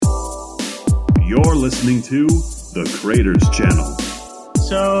You're listening to The Creators Channel.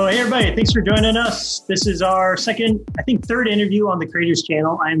 So, hey everybody, thanks for joining us. This is our third interview on The Creators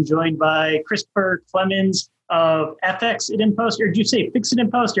Channel. I'm joined by Christopher Clements of FXitinPost, or did you say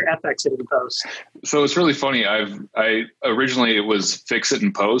FXitinPost or FXitinPost? So it's really funny. Originally it was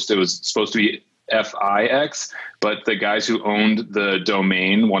FXitinPost. It was supposed to be FIX, but the guys who owned the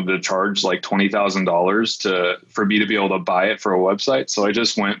domain wanted to charge like $20,000 for me to be able to buy it for a website. So I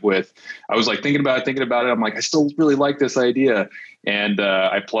just went with, I was like thinking about it. I'm like, I still really like this idea. And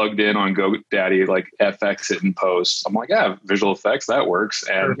I plugged in on GoDaddy like FXitinPost. I'm like, yeah, visual effects, that works.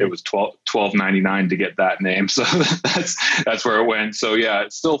 And Perfect. It was $12.99 to get that name. So that's where it went. So yeah,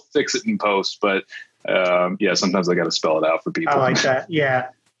 it's still FXitinPost, but sometimes I got to spell it out for people. I like that. Yeah.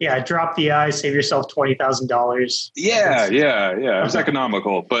 Yeah, drop the I, save yourself $20,000. Yeah. It was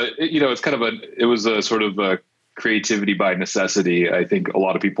economical, but it was a sort of a creativity by necessity. I think a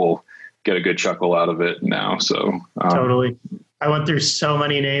lot of people get a good chuckle out of it now. So totally. I went through so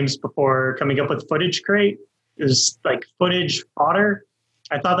many names before coming up with Footage Crate. It was like Footage Fodder.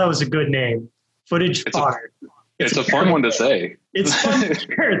 I thought that was a good name. Footage Fodder. It's a fun one to say. It's fun.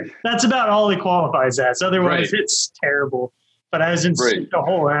 Sure. That's about all it qualifies as. Otherwise, It's terrible. But I was in such a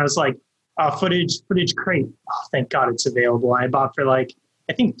hole, and I was like, footage crate. Oh, thank God it's available. I bought for I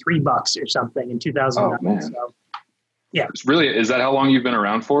think $3 or something in 2009. Oh, man. So, yeah. Is that how long you've been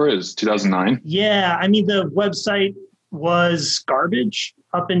around for? Is 2009? Yeah. I mean, the website was garbage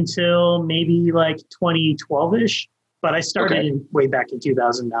up until maybe 2012-ish. But I started way back in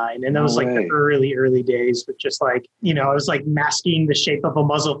 2009, and that was the early days with just I was masking the shape of a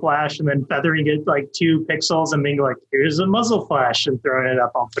muzzle flash and then feathering it 2 pixels and being like, here's a muzzle flash and throwing it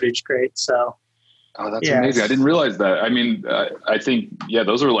up on Footage Crate. So, that's amazing. I didn't realize that. I mean, I think,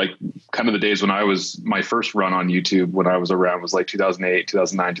 those are kind of the days when my first run on YouTube when I was around was 2008,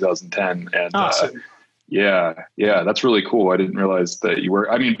 2009, 2010. And awesome. That's really cool. I didn't realize that you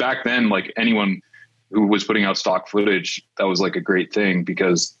were, I mean, back then, anyone who was putting out stock footage, that was a great thing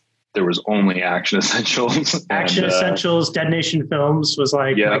because there was only Action Essentials. Essentials, Dead Nation Films was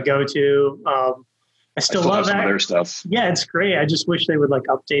my go-to. I still love that. Some of their stuff. Yeah, it's great. I just wish they would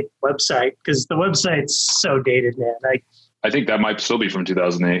update the website because the website's so dated, man. I think that might still be from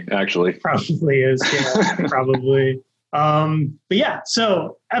 2008, actually. Probably is, yeah, probably. But yeah,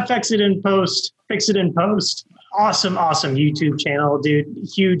 so FXitinPost, FXitinPost. Awesome YouTube channel, dude.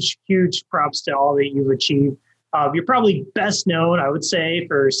 Huge props to all that you've achieved. You're probably best known, I would say,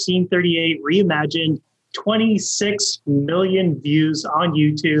 for Scene 38 Reimagined, 26 million views on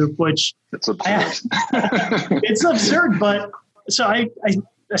YouTube, which it's absurd. It's absurd, but so I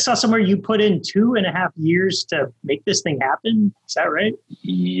saw somewhere you put in 2.5 years to make this thing happen. Is that right?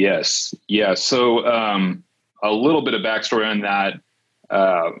 Yes. Yeah. So a little bit of backstory on that.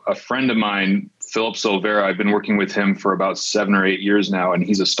 A friend of mine, Philip Silvera, I've been working with him for about 7 or 8 years now, and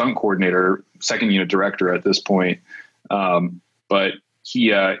he's a stunt coordinator, second unit director at this point. But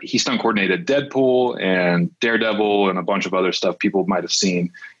he stunt coordinated Deadpool and Daredevil and a bunch of other stuff people might have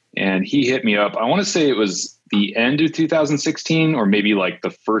seen. And he hit me up. I want to say it was the end of 2016 or maybe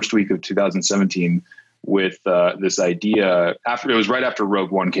the first week of 2017 with this idea. It was right after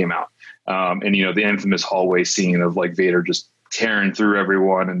Rogue One came out. And the infamous hallway scene of Vader just tearing through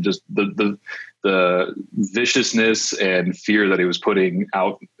everyone and just the viciousness and fear that he was putting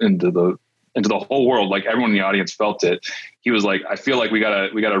out into the whole world. Everyone in the audience felt it. He was like, I feel like we gotta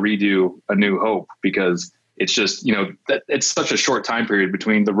redo A New Hope because it's just, that it's such a short time period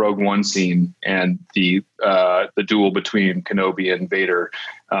between the Rogue One scene and the duel between Kenobi and Vader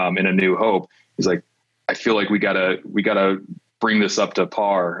in A New Hope. He's like, I feel like we gotta bring this up to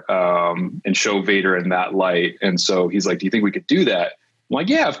par and show Vader in that light. And so he's like, do you think we could do that? I'm like,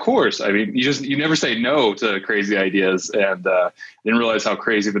 yeah, of course. I mean, you never say no to crazy ideas. And didn't realize how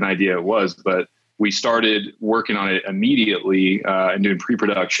crazy of an idea it was, but we started working on it immediately and doing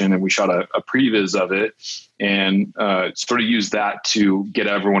pre-production, and we shot a previs of it and sort of used that to get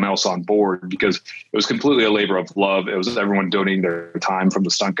everyone else on board because it was completely a labor of love. It was everyone donating their time, from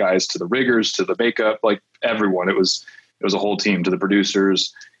the stunt guys to the riggers to the makeup, everyone. It was a whole team, to the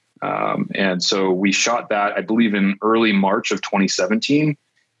producers. And so we shot that, I believe, in early March of 2017.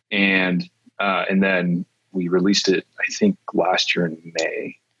 And then we released it, I think, last year in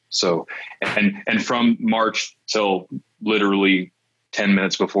May. So, and from March till literally 10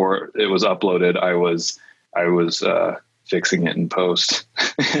 minutes before it was uploaded, I was fixing it in post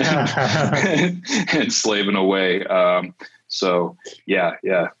and slaving away. So yeah,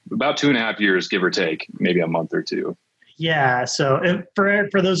 about 2.5 years, give or take, maybe a month or two. Yeah. So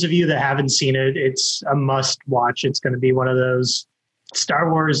for those of you that haven't seen it, it's a must watch. It's going to be one of those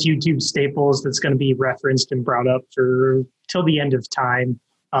Star Wars YouTube staples that's going to be referenced and brought up for till the end of time.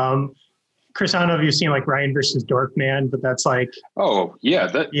 Chris, I don't know if you've seen like Ryan versus Dorkman, but that's like, oh yeah,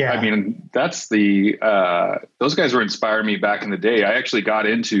 I mean, that's those guys were inspiring me back in the day. I actually got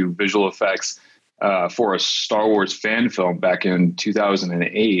into visual effects for a Star Wars fan film back in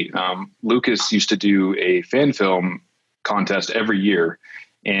 2008. Lucas used to do a fan film contest every year,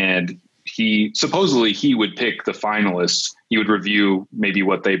 and he would pick the finalists. He would review maybe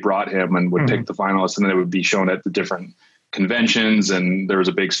what they brought him and would pick the finalists, and then it would be shown at the different conventions. And there was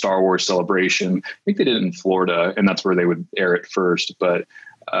a big Star Wars celebration. I think they did it in Florida, and that's where they would air it first. But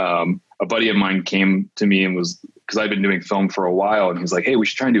a buddy of mine came to me and was, because I've been doing film for a while, and he's like, "Hey, we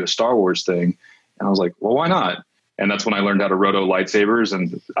should try and do a Star Wars thing." And I was like, "Well, why not?" And that's when I learned how to roto lightsabers,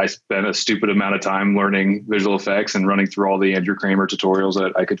 and I spent a stupid amount of time learning visual effects and running through all the Andrew Kramer tutorials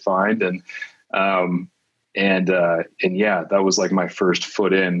that I could find. And yeah, that was like my first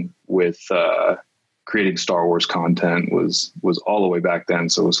foot in with creating Star Wars content was all the way back then.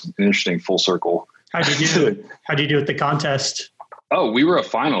 So it was an interesting full circle. How'd you do? How'd you do with the contest? Oh, we were a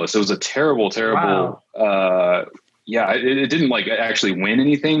finalist. It was a terrible. Wow. Yeah, it didn't like actually win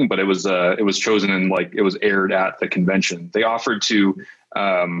anything, but it was chosen and like it was aired at the convention. They offered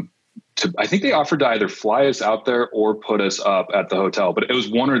I think they offered to either fly us out there or put us up at the hotel, but it was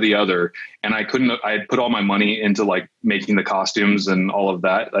one or the other. And I had put all my money into like making the costumes and all of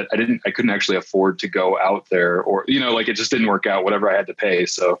that. I couldn't actually afford to go out there, or, like it just didn't work out, whatever I had to pay.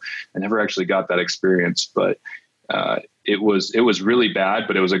 So I never actually got that experience, but it was really bad,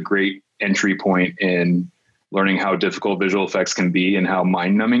 but it was a great entry point in learning how difficult visual effects can be and how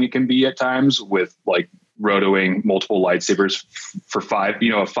mind numbing it can be at times with like rotoing multiple lightsabers for a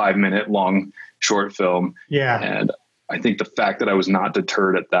 5-minute long short film. Yeah. And I think the fact that I was not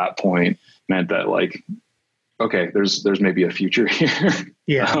deterred at that point meant that like, okay, there's maybe a future here.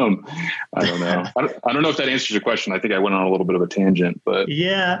 Yeah. I don't know. I don't know if that answers your question. I think I went on a little bit of a tangent, but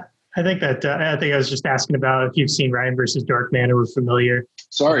yeah, I think I was just asking about if you've seen Ryan versus Dorkman or were familiar.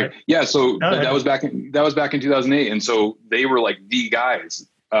 Sorry. Yeah. So that was back in 2008. And so they were like the guys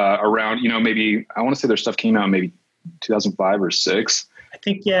around, maybe I want to say their stuff came out maybe 2005 or 6. I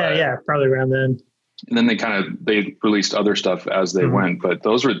think, yeah, probably around then. And then they released other stuff as they went, but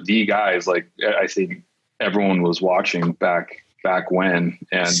those were the guys. Like I think everyone was watching back when.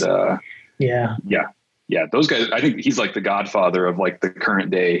 And yeah, those guys, I think he's like the godfather of like the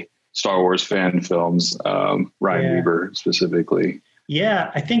current day Star Wars fan films, Ryan Weaver specifically.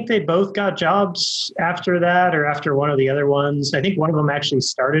 Yeah, I think they both got jobs after that or after one of the other ones. I think one of them actually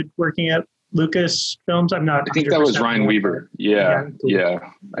started working at Lucas Films. I think that was Ryan Weaver. Yeah.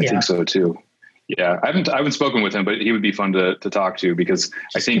 I think so too. Yeah, I haven't spoken with him, but he would be fun to talk to, because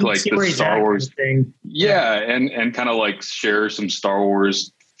I think like the Star Wars thing. Yeah, and kind of like share some Star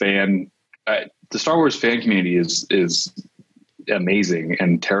Wars fan. The Star Wars fan community is amazing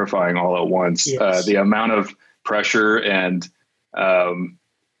and terrifying all at once. Yes. The amount of pressure and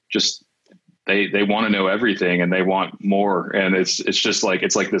just they want to know everything and they want more, and it's just like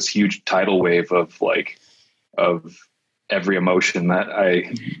it's like this huge tidal wave of every emotion that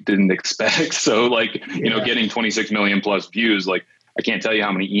I didn't expect. So like getting 26 million plus views, like I can't tell you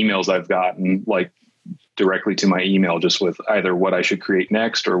how many emails I've gotten like directly to my email, just with either what I should create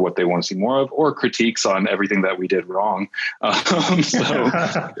next or what they want to see more of, or critiques on everything that we did wrong. So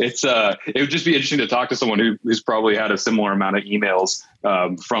it would just be interesting to talk to someone who's probably had a similar amount of emails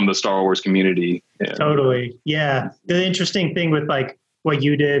from the Star Wars community. Totally. Yeah. The interesting thing with like what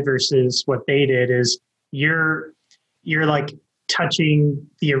you did versus what they did is you're like touching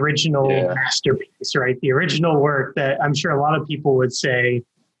the original masterpiece, right? The original work that I'm sure a lot of people would say,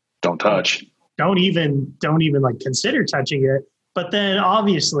 don't touch. Don't even like consider touching it. But then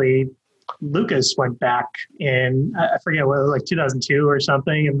obviously Lucas went back in, I forget what, like 2002 or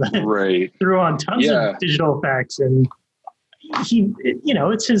something, and then threw on tons of digital effects, and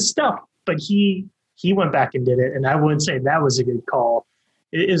it's his stuff, but he went back and did it. And I wouldn't say that was a good call.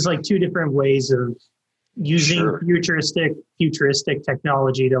 It is like two different ways of using futuristic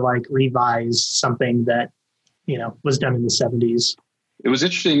technology to like revise something that, was done in the 70s. It was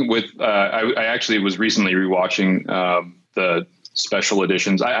interesting with, I actually was recently rewatching the special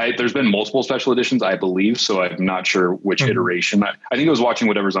editions. There's been multiple special editions, I believe, so I'm not sure which iteration. I think I was watching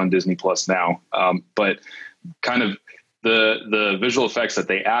whatever's on Disney Plus now, but kind of the visual effects that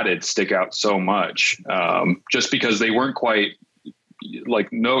they added stick out so much, just because they weren't quite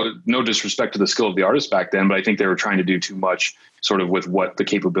like no disrespect to the skill of the artist back then, but I think they were trying to do too much sort of with what the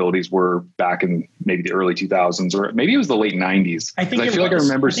capabilities were back in maybe the early 2000s, or maybe it was the late 90s. I think I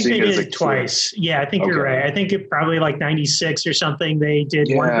remember seeing they it as did it twice. Yeah, I think you're right. I think it probably like 96 or something. They did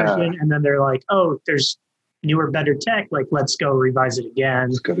one version, and then they're like, oh, there's newer, better tech. Like, let's go revise it again.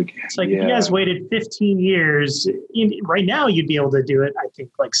 Let's go again. It's like, if you guys waited 15 years, right now you'd be able to do it, I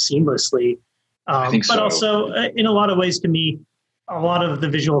think, like seamlessly. I think so. But also, in a lot of ways, to me, a lot of the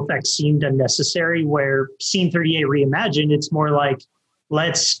visual effects seemed unnecessary, where Scene 38 Reimagined, it's more like,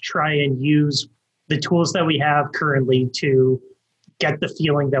 let's try and use the tools that we have currently to get the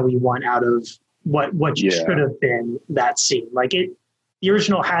feeling that we want out of what should have been that scene. Like, the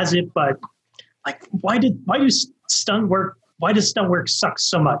original has it, but like, why does stunt work suck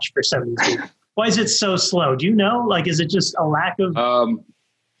so much for 72? Why is it so slow? Do you know? Like, is it just a lack of...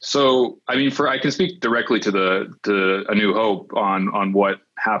 So, I mean, I can speak directly to A New Hope on what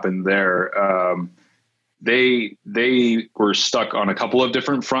happened there. They were stuck on a couple of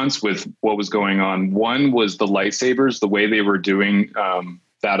different fronts with what was going on. One was the lightsabers. The way they were doing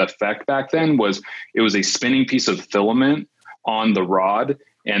that effect back then was it was a spinning piece of filament on the rod,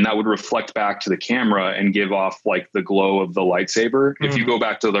 and that would reflect back to the camera and give off like the glow of the lightsaber. If you go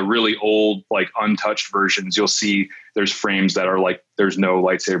back to the really old, like untouched versions, you'll see there's frames that are like, there's no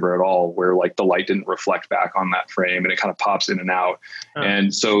lightsaber at all, where like the light didn't reflect back on that frame and it kind of pops in and out.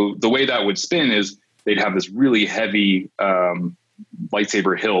 And so the way that would spin is they'd have this really heavy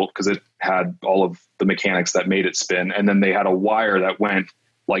lightsaber hilt, because it had all of the mechanics that made it spin. And then they had a wire that went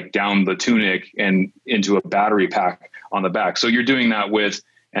like down the tunic and into a battery pack on the back. So you're doing that with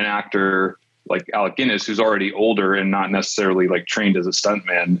an actor like Alec Guinness, who's already older and not necessarily like trained as a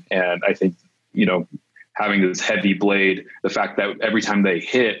stuntman. And I think, having this heavy blade, the fact that every time they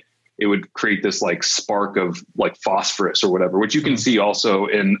hit, it would create this like spark of like phosphorus or whatever, which you can see also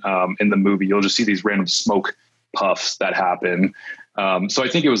in the movie. You'll just see these random smoke puffs that happen. So I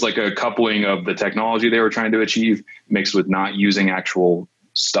think it was like a coupling of the technology they were trying to achieve mixed with not using actual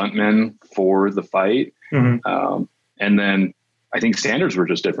stuntmen for the fight. And then I think standards were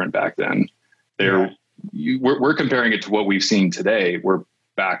just different back then. We're comparing it to what we've seen today, where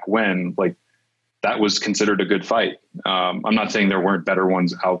back when, like, that was considered a good fight. I'm not saying there weren't better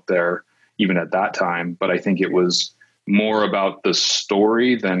ones out there even at that time, but I think it was more about the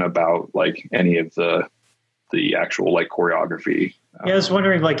story than about like any of the actual like choreography. I was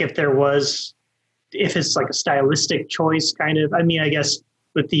wondering like if it's like a stylistic choice kind of. I mean, I guess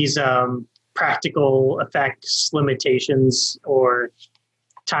with these practical effects limitations or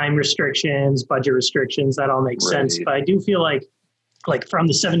time restrictions, budget restrictions, that all makes sense. But I do feel like from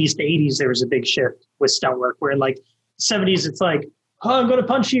the 70s to 80s, there was a big shift with stunt work, where in like 70s, it's like, oh, I'm going to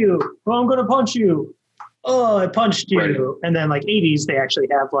punch you. Oh, I'm going to punch you. Oh, I punched you. Right. And then like 80s, they actually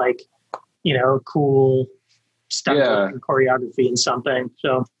have like, cool stunt work and choreography and something.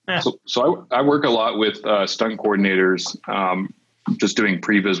 So I work a lot with stunt coordinators, just doing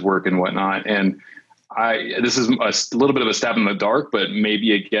previs work and whatnot. And this is a little bit of a stab in the dark, but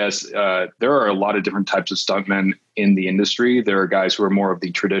maybe a guess. There are a lot of different types of stuntmen in the industry. There are guys who are more of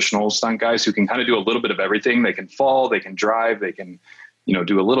the traditional stunt guys who can kind of do a little bit of everything. They can fall, they can drive, they can,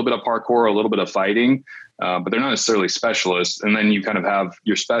 do a little bit of parkour, a little bit of fighting, but they're not necessarily specialists. And then you kind of have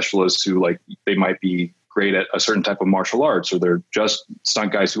your specialists who like, they might be great at a certain type of martial arts, or they're just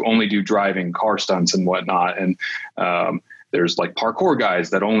stunt guys who only do driving, car stunts and whatnot. And there's like parkour guys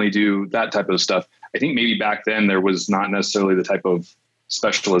that only do that type of stuff. I think maybe back then there was not necessarily the type of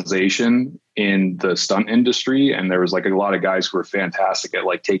specialization in the stunt industry. And there was like a lot of guys who were fantastic at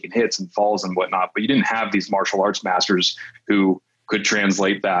like taking hits and falls and whatnot, but you didn't have these martial arts masters who could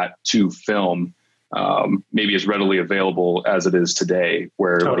translate that to film, maybe as readily available as it is today,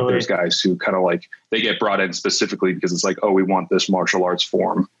 where like there's guys who kind of like, they get brought in specifically because it's like, oh, we want this martial arts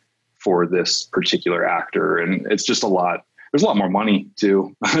form for this particular actor. And it's just there's a lot more money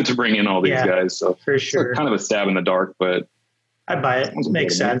to bring in all these guys. So for sure, it's kind of a stab in the dark, but I buy it.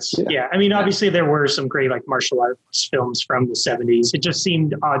 Makes sense. Yeah. I mean, obviously there were some great like martial arts films from the 70s. It just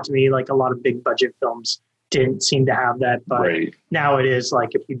seemed odd to me. Like a lot of big budget films didn't seem to have that, but now it is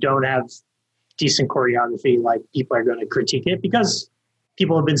like, if you don't have decent choreography, like people are going to critique it, because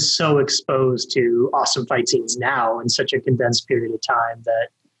people have been so exposed to awesome fight scenes now in such a condensed period of time that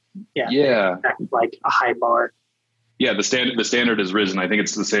like a high bar. Yeah, the standard has risen. I think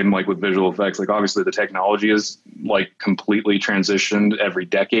it's the same like with visual effects. Like obviously the technology is like completely transitioned every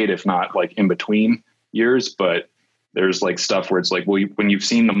decade, if not like in between years. But there's like stuff where it's like, well, when you've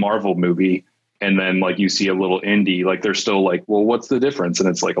seen the Marvel movie and then like you see a little indie, like they're still like, well, what's the difference? And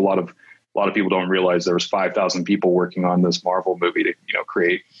it's like a lot of a lot of people don't realize there was 5,000 people working on this Marvel movie to,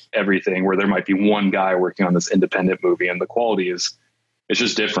 create everything, where there might be one guy working on this independent movie, and the quality it's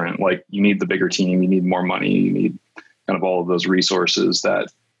just different. Like, you need the bigger team, you need more money, you need kind of all of those resources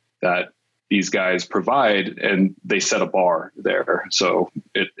that these guys provide, and they set a bar there. So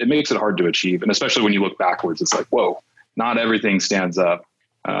it makes it hard to achieve. And especially when you look backwards, it's like, whoa, not everything stands up.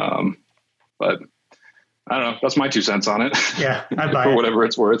 But I don't know. That's my 2 cents on it. Yeah, I buy for it. whatever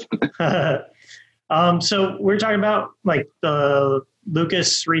it's worth. So we're talking about like the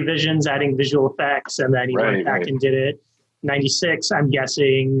Lucas revisions, adding visual effects, and then he went back and did it. 96, I'm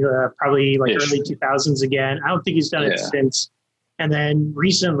guessing, probably like early 2000s again. I don't think he's done it since. And then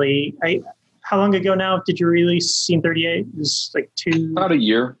recently, how long ago now did you release Scene 38? It was like about a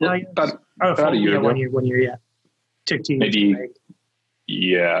year. About a year ago. 1 year, yeah. Took 2 years. Maybe.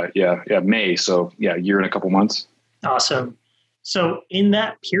 Yeah. May. So a year and a couple months. Awesome. So in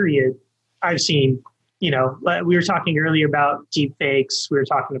that period, I've seen, we were talking earlier about deep fakes. We were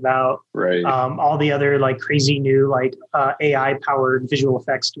talking about all the other like crazy new like AI powered visual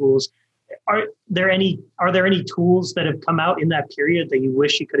effects tools. Are there any tools that have come out in that period that you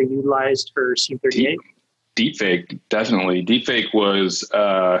wish you could have utilized for Scene 38? Deepfake, definitely. Deepfake was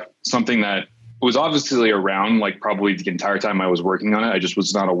something that was obviously around like probably the entire time I was working on it. I just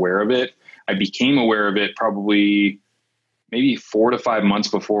was not aware of it. I became aware of it probably maybe 4 to 5 months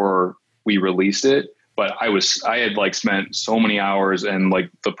before we released it. But I had like spent so many hours, and like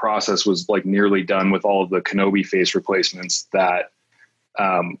the process was like nearly done with all of the Kenobi face replacements that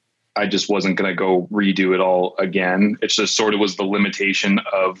I just wasn't going to go redo it all again. It's just sort of was the limitation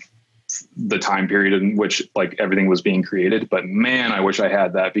of the time period in which like everything was being created. But man, I wish I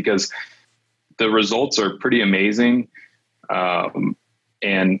had that, because the results are pretty amazing. And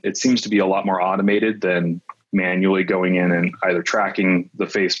it seems to be a lot more automated than manually going in and either tracking the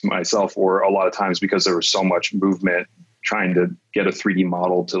face myself, or a lot of times because there was so much movement trying to get a 3D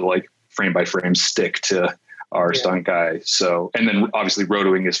model to like frame by frame stick to our stunt guy. So, and then obviously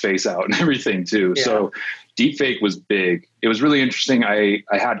rotoing his face out and everything too. Yeah. So deepfake was big. It was really interesting. I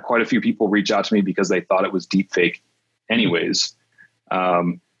had quite a few people reach out to me because they thought it was deepfake anyways.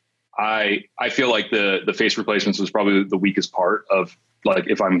 I feel like the face replacements was probably the weakest part of, like,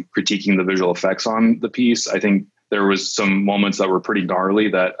 if I'm critiquing the visual effects on the piece. I think there was some moments that were pretty gnarly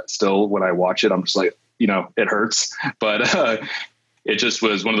that still, when I watch it, I'm just like, it hurts. But it just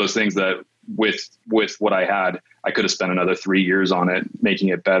was one of those things that with what I had, I could have spent another 3 years on it, making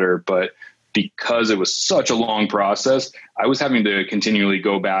it better. But because it was such a long process, I was having to continually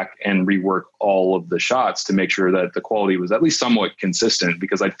go back and rework all of the shots to make sure that the quality was at least somewhat consistent,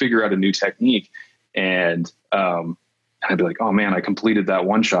 because I'd figure out a new technique and I'd be like, oh man, I completed that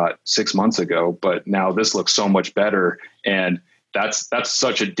one shot 6 months ago, but now this looks so much better. And that's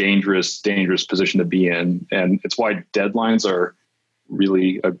such a dangerous position to be in. And it's why deadlines are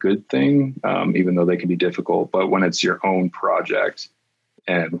really a good thing, even though they can be difficult. But when it's your own project,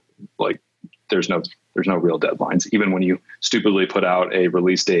 and like, there's no real deadlines, even when you stupidly put out a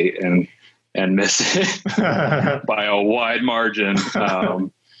release date and miss it by a wide margin. But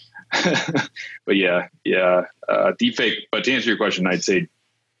deepfake. But to answer your question, I'd say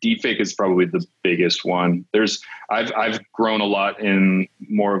deepfake is probably the biggest one. I've grown a lot in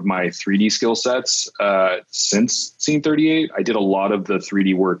more of my 3D skill sets since Scene 38. I did a lot of the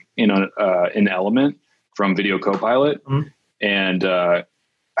 3D work in Element from Video Copilot, and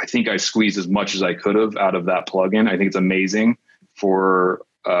I think I squeezed as much as I could have out of that plugin. I think it's amazing for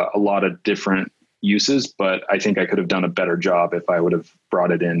a lot of different uses, but I think I could have done a better job if I would have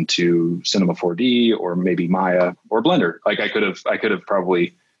brought it into Cinema 4D or maybe Maya or Blender. Like I could have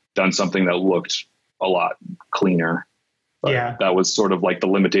probably done something that looked a lot cleaner. But that was sort of like the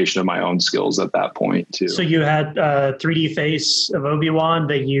limitation of my own skills at that point too. So you had 3D face of Obi-Wan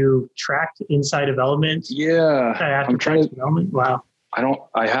that you tracked inside of Element. Yeah. I'm trying to Element. Wow. I don't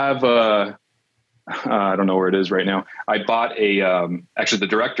know where it is right now. I bought actually the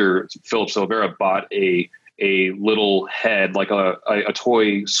director, Philip Silvera, bought a little head, like a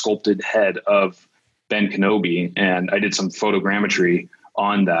toy sculpted head of Ben Kenobi. And I did some photogrammetry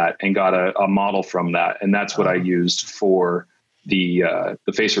on that and got a model from that. And that's what I used for the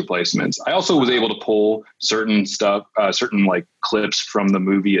face replacements. I also was able to pull certain like clips from the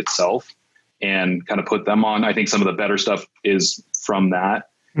movie itself and kind of put them on. I think some of the better stuff is from that.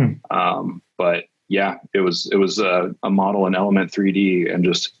 But yeah, it was a model in Element 3D and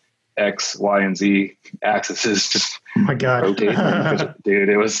just X, Y, and Z axes just rotating. Dude,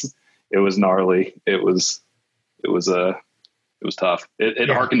 it was gnarly. It was tough. It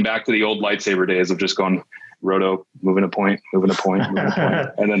harkened back to the old lightsaber days of just going roto, moving a point, moving a point,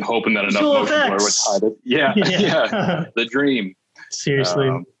 and then hoping that enough motion blur would hide it. Yeah. The dream. Seriously.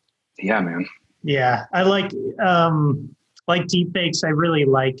 Yeah, man. Yeah. I like deepfakes. I really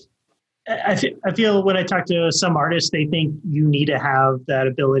like, I feel when I talk to some artists, they think you need to have that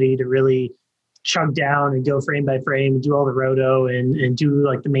ability to really chug down and go frame by frame and do all the roto and do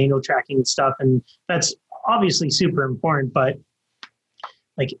like the manual tracking and stuff. And that's obviously super important, but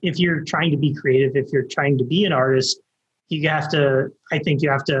like if you're trying to be creative, if you're trying to be an artist, I think you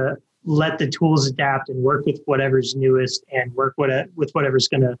have to let the tools adapt and work with whatever's newest and work with whatever's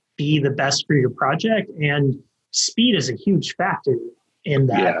going to be the best for your project. And speed is a huge factor in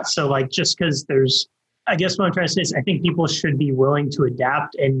that. Yeah. So like, just because I guess what I'm trying to say is I think people should be willing to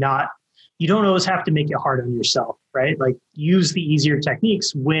adapt and you don't always have to make it hard on yourself, right? Like use the easier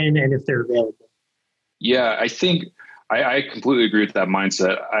techniques when and if they're available. Yeah, I think I completely agree with that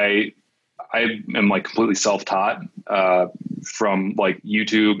mindset. I am like completely self-taught from like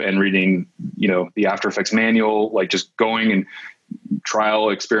YouTube and reading, the After Effects manual, like just going and trial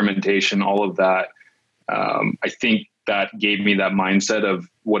experimentation, all of that. I think that gave me that mindset of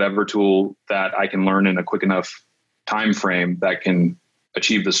whatever tool that I can learn in a quick enough time frame that can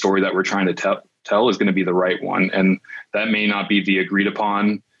achieve the story that we're trying to tell is going to be the right one. And that may not be the agreed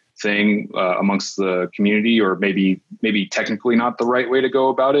upon thing amongst the community, or maybe technically not the right way to go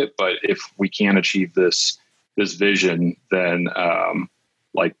about it. But if we can achieve this vision, then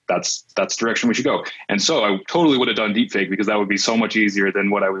like that's the direction we should go. And so I totally would have done deepfake because that would be so much easier than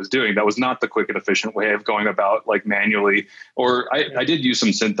what I was doing. That was not the quick and efficient way of going about like manually, or I did use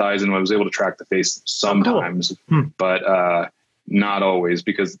some synthesize and I was able to track the face sometimes, but not always,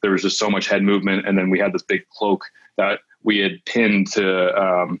 because there was just so much head movement. And then we had this big cloak that we had pinned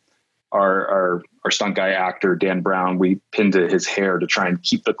to our stunt guy actor, Dan Brown. We pinned to his hair to try and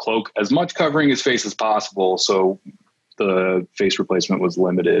keep the cloak as much covering his face as possible. So the face replacement was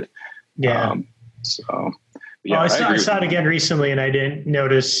limited. Yeah. Yeah, I saw it again recently and I didn't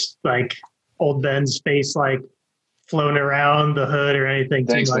notice like old Ben's face, like floating around the hood or anything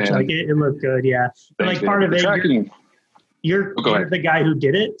too much. Man. Like it looked good. Yeah. But like part of it, you're the guy who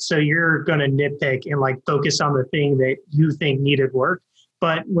did it. So you're going to nitpick and like focus on the thing that you think needed work.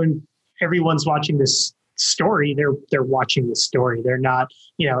 But when everyone's watching this story, they're watching the story. They're not,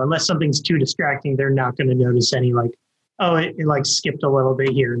 unless something's too distracting, they're not going to notice any like, oh, it like skipped a little bit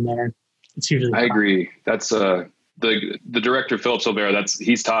here and there. It's usually I agree. That's the director, Philip Silvera,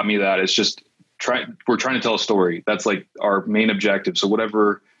 he's taught me that. It's just we're trying to tell a story. That's like our main objective. So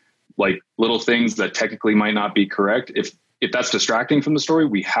whatever like little things that technically might not be correct, if that's distracting from the story,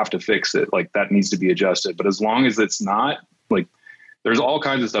 we have to fix it. Like that needs to be adjusted. But as long as it's not, like there's all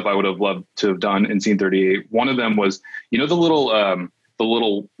kinds of stuff I would have loved to have done in Scene 38. One of them was, the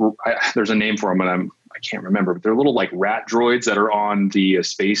little, there's a name for them and I can't remember, but they're little like rat droids that are on the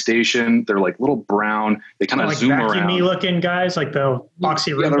space station. They're like little brown. They kind of like zoom around. Vacuum-y looking guys, like the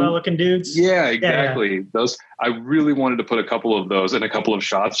Boxy Roomba looking dudes. Yeah, exactly. Yeah. Those, I really wanted to put a couple of those in a couple of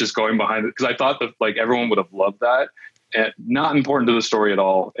shots just going behind it, because I thought that like everyone would have loved that. And not important to the story at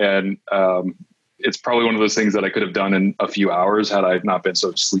all. And it's probably one of those things that I could have done in a few hours had I not been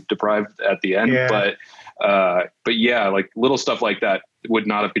so sleep deprived at the end. Yeah. But yeah, like little stuff like that would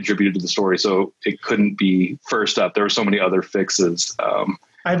not have contributed to the story. So it couldn't be first up. There were so many other fixes.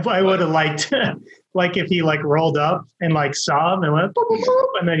 I would have liked like if he like rolled up and like saw him and went boop, boop, boop,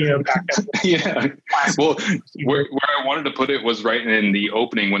 and then back up. Yeah. Well, where I wanted to put it was right in the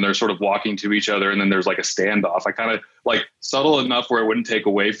opening when they're sort of walking to each other and then there's like a standoff. I kind of like subtle enough where it wouldn't take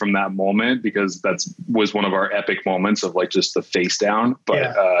away from that moment, because was one of our epic moments of like just the face down,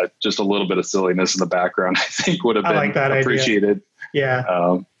 but just a little bit of silliness in the background I think would have been like appreciated. Idea.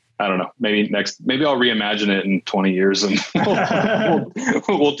 Yeah. I don't know. Maybe I'll reimagine it in 20 years and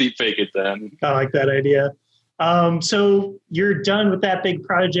we'll deep fake it then. I like that idea. So you're done with that big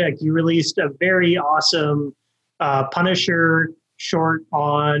project. You released a very awesome Punisher short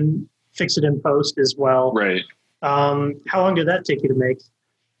on FXitinPost as well. Right. How long did that take you to make?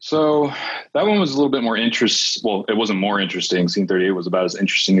 So that one was a little bit more well, it wasn't more interesting. Scene 38 was about as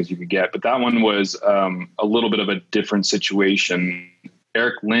interesting as you could get, but that one was a little bit of a different situation.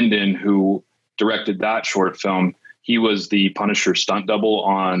 Eric Linden, who directed that short film, he was the Punisher stunt double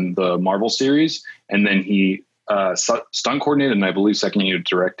on the Marvel series. And then he stunt coordinated and I believe second unit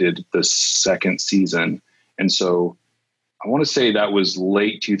directed the second season. And so I want to say that was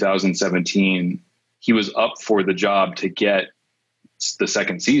late 2017. He was up for the job to get the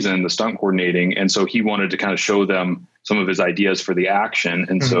second season, the stunt coordinating. And so he wanted to kind of show them some of his ideas for the action.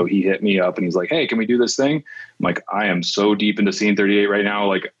 And so he hit me up and he's like, hey, can we do this thing? I'm like, I am so deep into Scene 38 right now.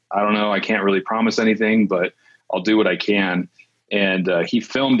 Like, I don't know, I can't really promise anything, but I'll do what I can. And he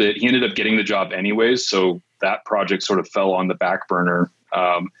filmed it. He ended up getting the job anyways. So that project sort of fell on the back burner.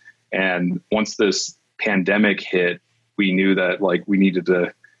 And once this pandemic hit, we knew that like we needed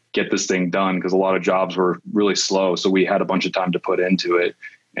to get this thing done because a lot of jobs were really slow. So we had a bunch of time to put into it.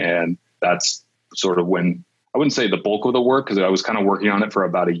 And that's sort of when, I wouldn't say the bulk of the work, because I was kind of working on it for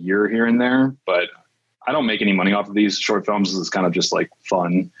about a year here and there, but I don't make any money off of these short films. It's kind of just like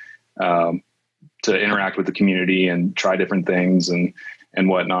fun to interact with the community and try different things and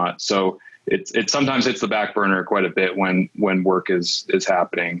whatnot. So it sometimes hits the back burner quite a bit when work is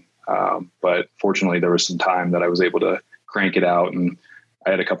happening. But fortunately there was some time that I was able to crank it out, and I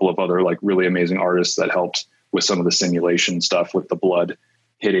had a couple of other like really amazing artists that helped with some of the simulation stuff with the blood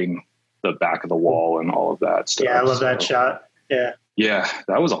hitting the back of the wall and all of that stuff. Yeah, I love that shot. Yeah. Yeah,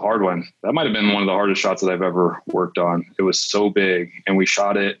 that was a hard one. That might have been one of the hardest shots that I've ever worked on. It was so big, and we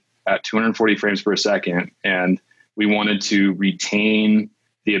shot it at 240 frames per second, and we wanted to retain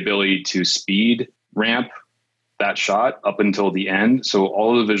the ability to speed ramp that shot up until the end. So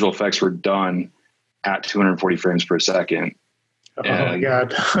all of the visual effects were done at 240 frames per second. Oh my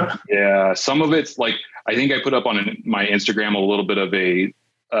God. Yeah. Some of it's like, I think I put up on my Instagram a little bit of a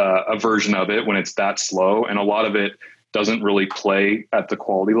version of it when it's that slow. And a lot of it doesn't really play at the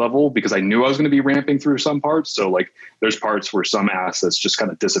quality level because I knew I was going to be ramping through some parts. So like there's parts where some assets just kind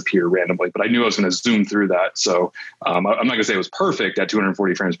of disappear randomly, but I knew I was going to zoom through that. So I'm not going to say it was perfect at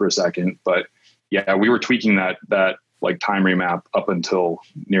 240 frames per second, but yeah, we were tweaking that like time remap up until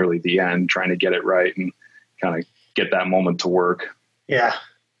nearly the end, trying to get it right and kind of get that moment to work. Yeah.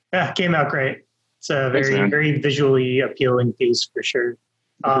 Yeah. Came out great. It's a very visually appealing piece for sure.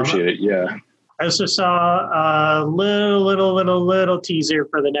 Appreciate it. Yeah. I also saw a little teaser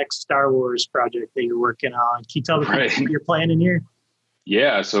for the next Star Wars project that you're working on. Can you tell me what you're planning here?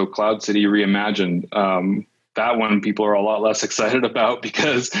 Yeah. So Cloud City Reimagined, that one people are a lot less excited about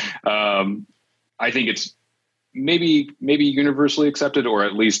because I think it's maybe universally accepted, or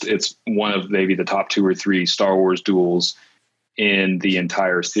at least it's one of maybe the top 2 or 3 Star Wars duels in the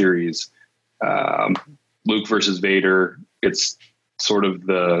entire series. Luke versus Vader. It's sort of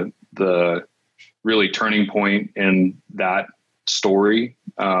the really turning point in that story.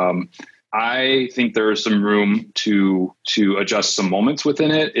 I think there is some room to adjust some moments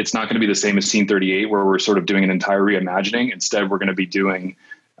within it. It's not going to be the same as Scene 38, where we're sort of doing an entire reimagining. Instead, we're going to be doing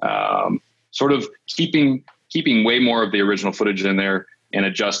sort of keeping way more of the original footage in there and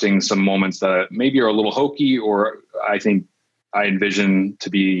adjusting some moments that maybe are a little hokey, or I think I envision to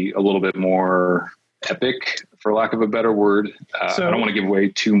be a little bit more epic, for lack of a better word. So, I don't want to give away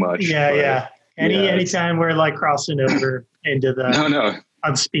too much. Yeah. Anytime we're like crossing over into the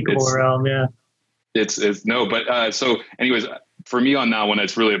unspeakable realm. Yeah. It's no, but so anyways, for me on that one,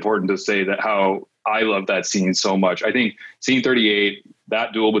 it's really important to say that how I love that scene so much. I think Scene 38,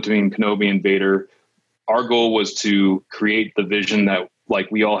 that duel between Kenobi and Vader, our goal was to create the vision that like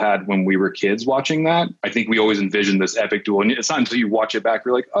we all had when we were kids watching that. I think we always envisioned this epic duel, and it's not until you watch it back,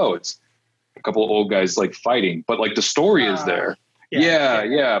 you're like, oh, it's a couple of old guys like fighting, but like the story is there.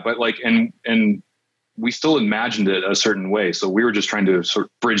 Yeah. But like, and we still imagined it a certain way. So we were just trying to sort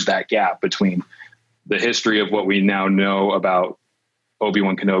of bridge that gap between the history of what we now know about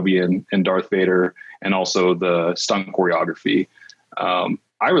Obi-Wan Kenobi and Darth Vader, and also the stunt choreography.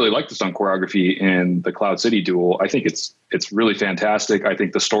 I really like the stunt choreography in the Cloud City duel. I think it's really fantastic. I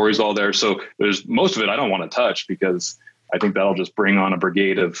think the story's all there. So there's most of it I don't want to touch because I think that'll just bring on a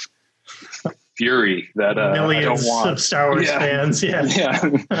brigade of fury that millions I don't want. Of Star Wars fans.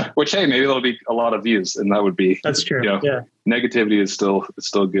 Yeah. Which, hey, maybe there'll be a lot of views, and that would be, that's true. Negativity is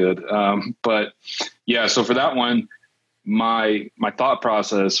still good. But yeah, so for that one, my thought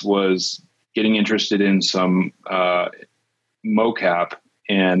process was getting interested in some mocap,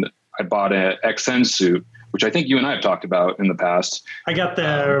 and I bought an XN suit, which I think you and I have talked about in the past. I got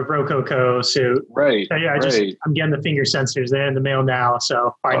the Rococo suit. Right. I'm getting the finger sensors. They're in the mail now,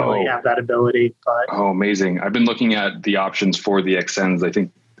 so finally have that ability. But amazing. I've been looking at the options for the XNs. I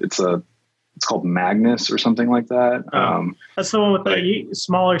think it's called Magnus or something like that. That's the one with the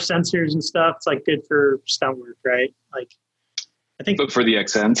smaller sensors and stuff. It's like good for stunt work, right? Like, I think. But for the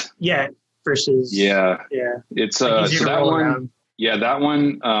XNs? Yeah. Versus. Yeah. It's like so that one. Around. Yeah, that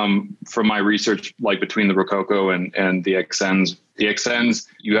one, from my research, like between the Rococo and the XNs,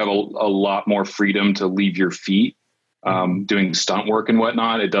 you have a lot more freedom to leave your feet doing stunt work and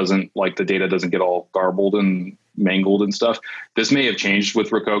whatnot. It doesn't, like, the data doesn't get all garbled and mangled and stuff. This may have changed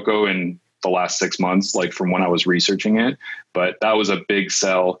with Rococo, and the last 6 months, like from when I was researching it, but that was a big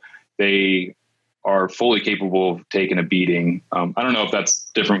sell. They are fully capable of taking a beating. I don't know if that's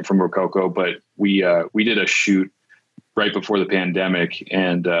different from Rococo, but we did a shoot right before the pandemic,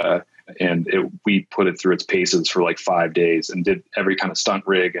 and we put it through its paces for like 5 days and did every kind of stunt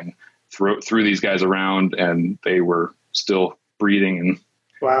rig and threw these guys around, and they were still breathing and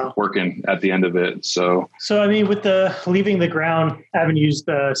wow, working at the end of it. So I mean, with the leaving the ground, I haven't used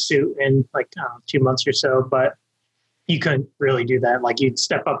the suit in like 2 months or so, but you couldn't really do that. Like you'd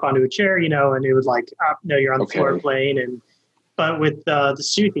step up onto a chair, you know, and it would like, no, you're on the floor playing. But with the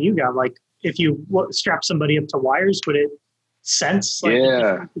suit that you got, like if you strap somebody up to wires, would it sense like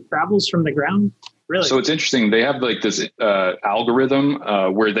the travels from the ground? Really? So it's interesting. They have like this algorithm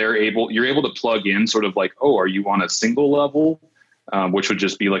where you're able to plug in sort of like, oh, are you on a single level, which would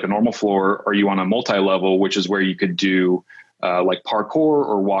just be like a normal floor? Are you on a multi-level, which is where you could do like parkour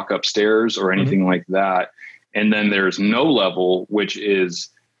or walk upstairs or anything like that. And then there's no level, which is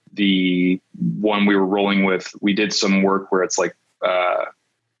the one we were rolling with. We did some work where it's like,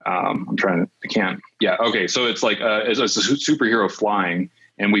 So it's like, it's a superhero flying,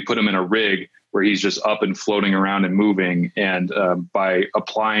 and we put him in a rig where he's just up and floating around and moving. And by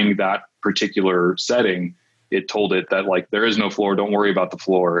applying that particular setting, it told it that like, there is no floor, don't worry about the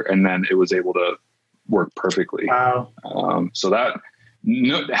floor. And then it was able to work perfectly. Wow. So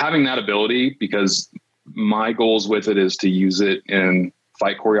having that ability, because my goals with it is to use it in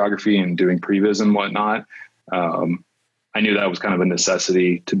fight choreography and doing previs and whatnot. I knew that was kind of a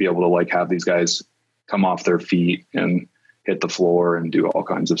necessity to be able to like have these guys come off their feet and hit the floor and do all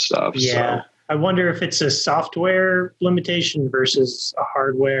kinds of stuff. Yeah. So I wonder if it's a software limitation versus a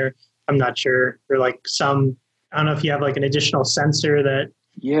hardware. I'm not sure. Or like I don't know if you have like an additional sensor that.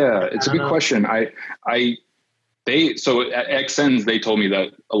 Yeah, it's a good question. So at XNs, they told me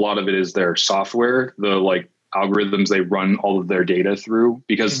that a lot of it is their software, the like algorithms they run all of their data through,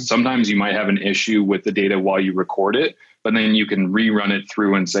 because sometimes you might have an issue with the data while you record it, but then you can rerun it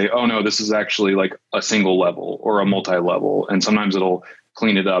through and say, oh no, this is actually like a single level or a multi-level. And sometimes it'll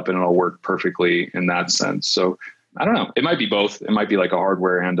clean it up and it'll work perfectly in that sense. So I don't know. It might be both. It might be like a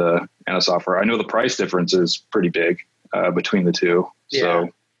hardware and a software. I know the price difference is pretty big between the two. Yeah. So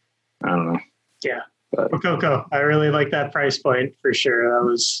I don't know. Yeah. Rococo. I really like that price point for sure. That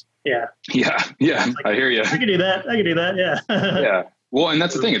was, yeah. Yeah. Like, I hear you. I can do that. Yeah. Yeah. Well, and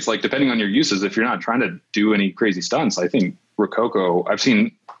that's the thing. It's like, depending on your uses, if you're not trying to do any crazy stunts, I think Rococo, I've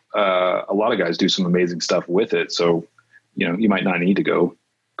seen a lot of guys do some amazing stuff with it. So, you know, you might not need to go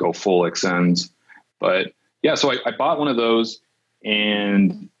full XNs, but yeah. So I bought one of those,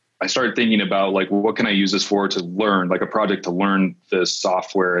 and I started thinking about like, well, what can I use this for, to learn, like a project to learn this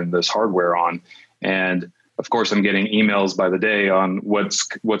software and this hardware on. And of course, I'm getting emails by the day on what's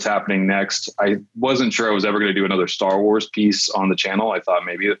happening next. I wasn't sure I was ever going to do another Star Wars piece on the channel. I thought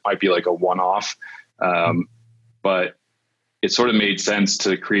maybe it might be like a one-off, but it sort of made sense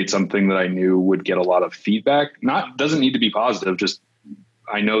to create something that I knew would get a lot of feedback. Doesn't need to be positive. Just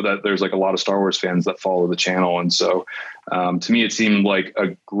I know that there's like a lot of Star Wars fans that follow the channel, and so to me, it seemed like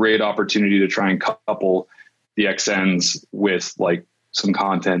a great opportunity to try and couple the XNs with like some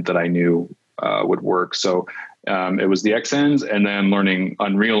content that I knew would work. So it was the XNs, and then learning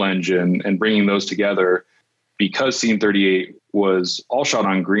Unreal Engine and bringing those together, because Scene 38 was all shot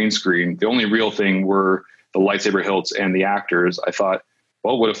on green screen. The only real thing were the lightsaber hilts and the actors. I thought,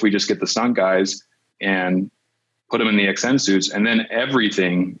 well, what if we just get the stunt guys and put them in the XN suits, and then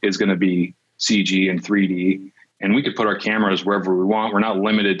everything is going to be CG and 3D, and we could put our cameras wherever we want. We're not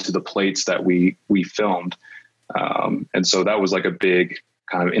limited to the plates that we filmed. And so that was like a big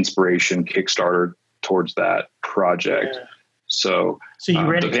kind of inspiration Kickstarter towards that project. Yeah. So you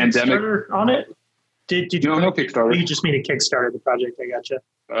ran a Kickstarter on it? Did you? No Kickstarter. You just made a Kickstarter the project. I gotcha.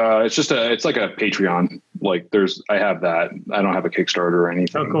 It's like a Patreon. Like I have that. I don't have a Kickstarter or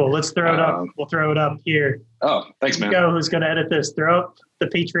anything. Oh, cool. Let's throw it up. We'll throw it up here. Oh, thanks, man. Who's going to edit this? Throw up the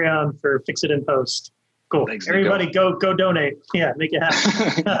Patreon for FXitinPost. Cool. Thanks, everybody go donate. Yeah, make it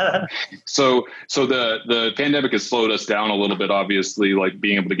happen. So the pandemic has slowed us down a little bit, obviously, like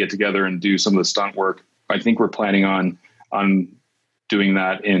being able to get together and do some of the stunt work. I think we're planning on doing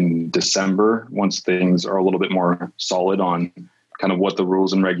that in December, once things are a little bit more solid on kind of what the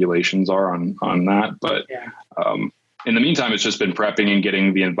rules and regulations are on that. But in the meantime, it's just been prepping and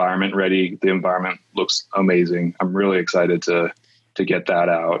getting the environment ready. The environment looks amazing. I'm really excited to get that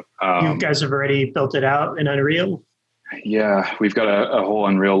out. You guys have already built it out in Unreal? Yeah, we've got a whole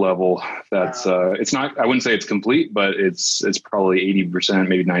Unreal level that's it's not, I wouldn't say it's complete, but it's probably 80%,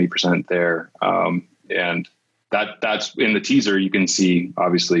 maybe 90% there. And that's in the teaser. You can see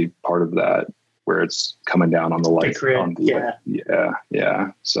obviously part of that where it's coming down on the light.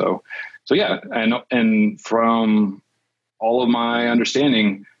 Yeah. So yeah. And from all of my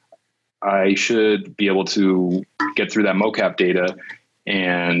understanding, I should be able to get through that mocap data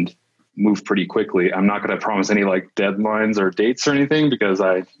and move pretty quickly. I'm not going to promise any like deadlines or dates or anything because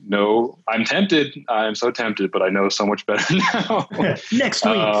I know I'm tempted. I'm so tempted, but I know so much better now. Next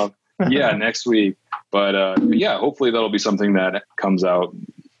week. Next week. But yeah, hopefully that'll be something that comes out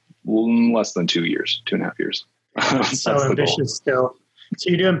in less than 2 years, 2.5 years. So ambitious still. So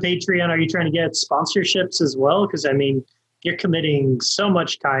you're doing Patreon. Are you trying to get sponsorships as well? Because I mean, you're committing so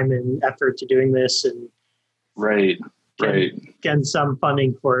much time and effort to doing this, and right. Getting some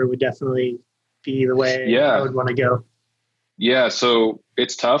funding for it would definitely be the way I would want to go. Yeah. So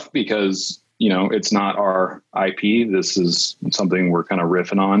it's tough because, it's not our IP. This is something we're kind of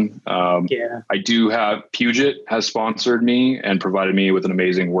riffing on. I do have Puget has sponsored me and provided me with an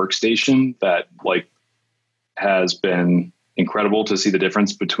amazing workstation that has been incredible to see the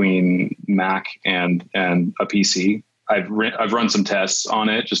difference between Mac and a PC. I've run some tests on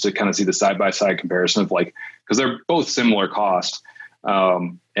it just to kind of see the side-by-side comparison of because they're both similar cost.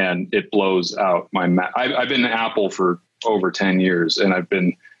 And it blows out my Mac. I've been Apple for over 10 years and I've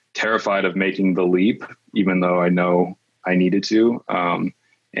been terrified of making the leap, even though I know I needed to. I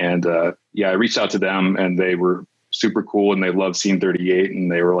reached out to them and they were super cool and they love Scene 38.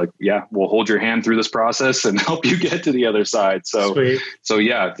 And they were like, yeah, we'll hold your hand through this process and help you get to the other side. So, Sweet.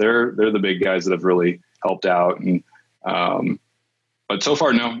 They're the big guys that have really helped out. And, but so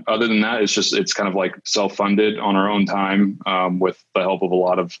far, no, other than that, it's kind of like self-funded on our own time, with the help of a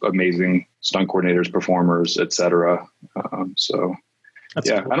lot of amazing stunt coordinators, performers, et cetera. That's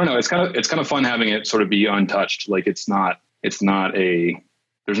cool. I don't know. It's kind of fun having it sort of be untouched. There's not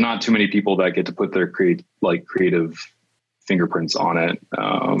too many people that get to put their creative fingerprints on it.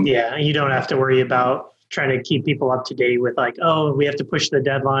 You don't have to worry about trying to keep people up to date with we have to push the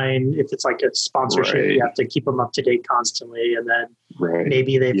deadline. If it's like a sponsorship, you have to keep them up to date constantly. And then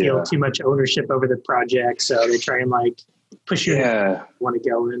maybe they feel too much ownership over the project. So they try and push you want to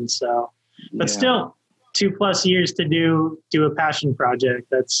go in. So, but still 2+ years to do a passion project.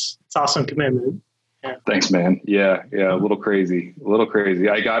 It's awesome commitment. Yeah. Thanks, man. Yeah. A little crazy.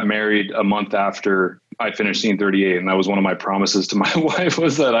 I got married a month after I finished Scene 38. And that was one of my promises to my wife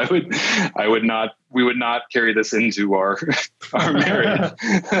was that we would not carry this into our marriage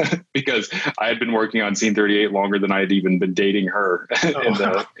because I had been working on Scene 38 longer than I had even been dating her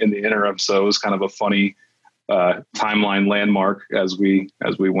in the interim. So it was kind of a funny timeline landmark as we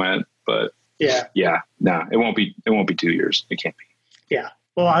went, but no, it won't be 2 years. It can't be. Yeah.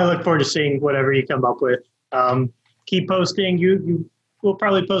 Well, I look forward to seeing whatever you come up with. Keep posting. You will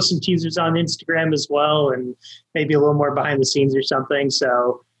probably post some teasers on Instagram as well, and maybe a little more behind the scenes or something.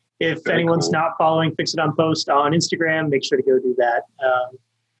 So if anyone's not following FXitinPost on Instagram, make sure to go do that.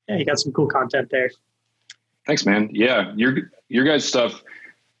 You got some cool content there. Thanks, man. Yeah, your guys' stuff,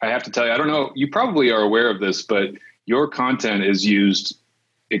 I have to tell you, I don't know, you probably are aware of this, but your content is used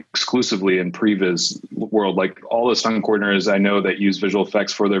exclusively in previs world. All the stunt coordinators I know that use visual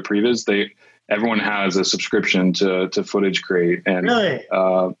effects for their previs, everyone has a subscription to Footage Crate. And really?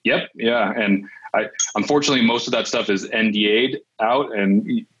 Yep. Yeah. And unfortunately, most of that stuff is NDA'd out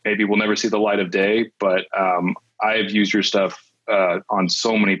and maybe we'll never see the light of day, but I've used your stuff on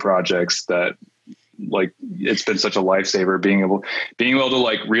so many projects that it's been such a lifesaver being able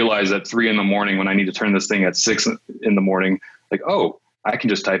to realize at 3 a.m. when I need to turn this thing at 6 a.m, I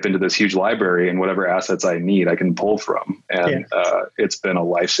can just type into this huge library and whatever assets I need, I can pull from. And it's been a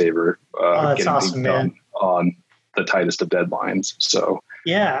lifesaver getting awesome, things done on the tightest of deadlines. So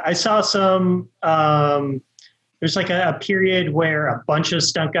yeah, I saw some, there's a period where a bunch of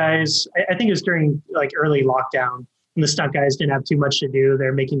stunt guys, I think it was during early lockdown, and the stunt guys didn't have too much to do.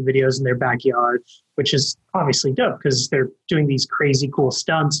 They're making videos in their backyard, which is obviously dope because they're doing these crazy cool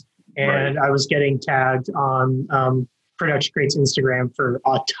stunts. And I was getting tagged on Production Crate's Instagram for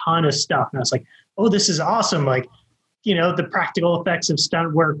a ton of stuff. And I was like, oh, this is awesome. The practical effects of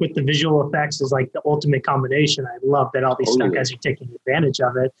stunt work with the visual effects is the ultimate combination. I love that all these stunt guys are taking advantage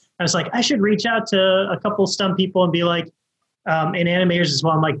of it. I was like, I should reach out to a couple stunt people and be and animators as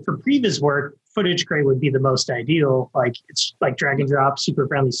well. I'm for previs work, Footage Crate would be the most ideal. It's drag and drop, super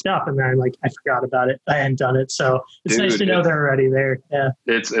friendly stuff. And then I forgot about it. I hadn't done it. So it's nice to know they're already there. Yeah.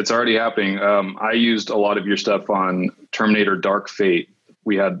 It's already happening. I used a lot of your stuff on Terminator Dark Fate.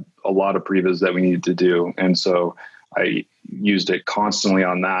 We had a lot of previs that we needed to do. And so I used it constantly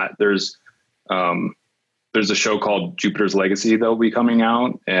on that. There's a show called Jupiter's Legacy that will be coming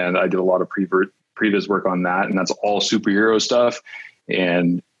out. And I did a lot of previous work on that, and that's all superhero stuff.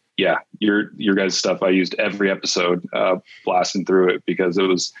 And yeah, your guys' stuff, I used every episode, blasting through it, because it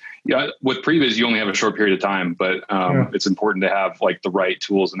was, with previs, you only have a short period of time, but it's important to have like the right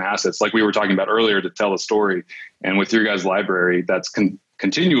tools and assets, like we were talking about earlier, to tell a story. And with your guys' library, that's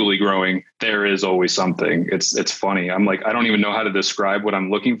continually growing. There is always something. It's funny. I'm like, I don't even know how to describe what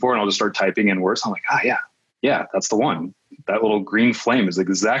I'm looking for, and I'll just start typing in words. I'm like, yeah, that's the one. That little green flame is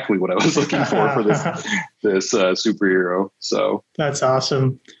exactly what I was looking for this superhero. So that's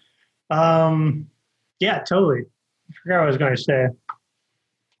awesome. Yeah, totally. I forgot what I was going to say.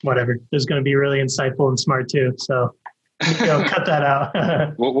 Whatever. It was going to be really insightful and smart too. So cut that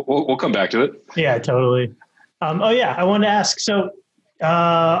out. we'll come back to it. Yeah, totally. I wanted to ask. So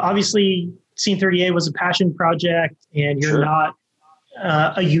obviously, Scene 38 was a passion project, and you're not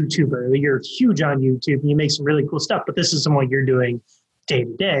a YouTuber. You're huge on YouTube, and you make some really cool stuff. But this isn't what you're doing day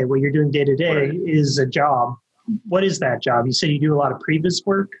to day. What you're doing day to day is a job. What is that job? You said you do a lot of previs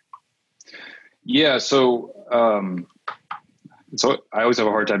work. Yeah. So I always have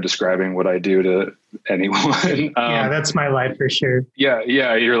a hard time describing what I do to anyone. Yeah, that's my life for sure. Yeah.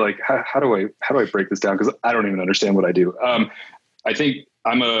 You're like, how do I break this down? Because I don't even understand what I do. I think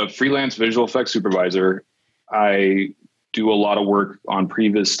I'm a freelance visual effects supervisor. I do a lot of work on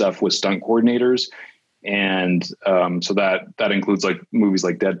previous stuff with stunt coordinators. And so that includes like movies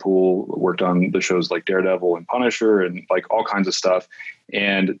like Deadpool, worked on the shows like Daredevil and Punisher and like all kinds of stuff.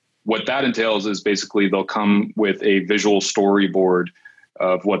 And what that entails is basically they'll come with a visual storyboard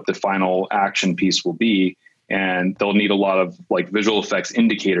of what the final action piece will be. And they'll need a lot of like visual effects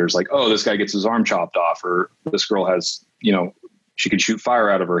indicators, like, oh, this guy gets his arm chopped off, or this girl has, she can shoot fire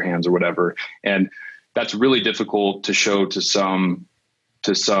out of her hands or whatever. And that's really difficult to show to some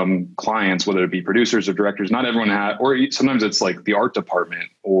clients, whether it be producers or directors. Not everyone has, or sometimes it's like the art department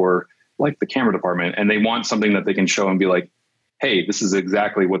or like the camera department, and they want something that they can show and be like, hey, this is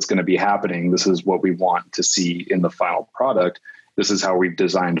exactly what's going to be happening. This is what we want to see in the final product. This is how we've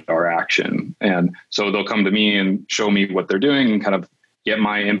designed our action. And so they'll come to me and show me what they're doing and kind of get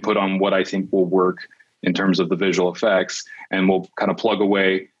my input on what I think will work in terms of the visual effects. And we'll kind of plug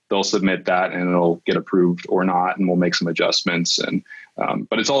away. They'll submit that and it'll get approved or not. And we'll make some adjustments. And,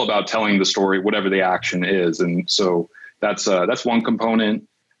 but it's all about telling the story, whatever the action is. And so that's one component.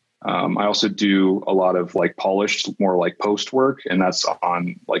 I also do a lot of like polished, more like post work, and that's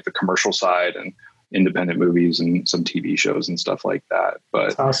on like the commercial side and independent movies and some TV shows and stuff like that. But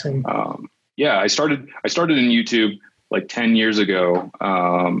that's awesome. I started in YouTube like 10 years ago.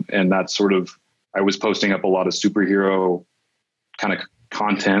 And that's sort of, I was posting up a lot of superhero kind of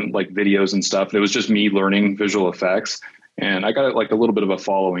content, like videos and stuff. And it was just me learning visual effects, and I got like a little bit of a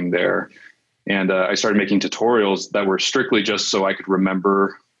following there. And I started making tutorials that were strictly just so I could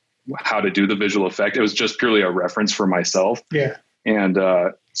remember how to do the visual effect. It was just purely a reference for myself. Yeah. And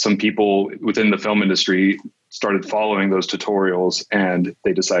some people within the film industry started following those tutorials, and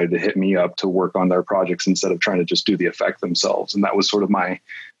they decided to hit me up to work on their projects instead of trying to just do the effect themselves. And that was sort of my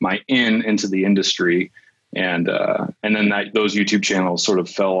into the industry. And then those YouTube channels sort of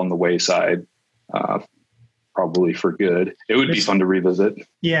fell on the wayside, probably for good. It would be fun to revisit.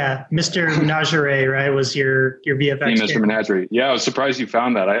 Yeah. Mr. Menagerie, right, was your VFX Mr. Menagerie. Yeah, I was surprised you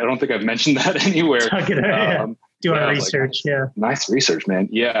found that. I don't think I've mentioned that anywhere. Do our research. Like, nice research, man.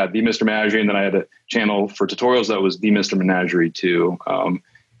 Yeah, the Mr. Menagerie. And then I had a channel for tutorials that was the Mr. Menagerie too.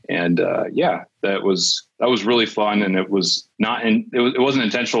 That was really fun. And it was it wasn't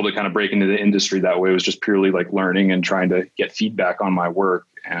intentional to kind of break into the industry that way. It was just purely like learning and trying to get feedback on my work.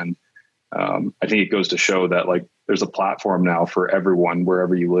 And I think it goes to show that like there's a platform now for everyone,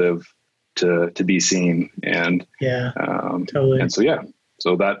 wherever you live, to be seen. And totally. And so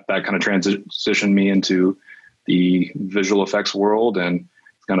that kind of transitioned me into the visual effects world, and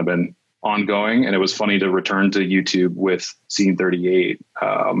it's kind of been ongoing. And it was funny to return to YouTube with Scene 38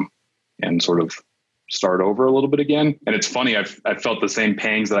 and sort of start over a little bit again. And it's funny, I felt the same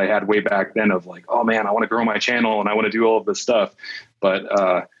pangs that I had way back then of like, oh man, I want to grow my channel and I want to do all of this stuff. But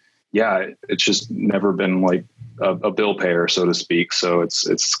it's just never been like a bill payer, so to speak. So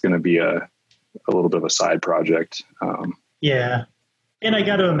it's going to be a little bit of a side project. And I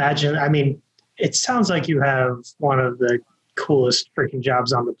got to imagine, I mean, it sounds like you have one of the coolest freaking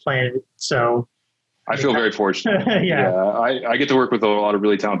jobs on the planet. So I feel very fortunate. I get to work with a lot of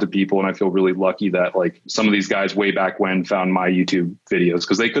really talented people, and I feel really lucky that like some of these guys way back when found my YouTube videos,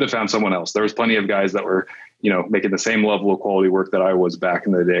 because they could have found someone else. There was plenty of guys that were, making the same level of quality work that I was back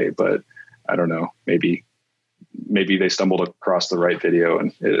in the day, but I don't know, maybe they stumbled across the right video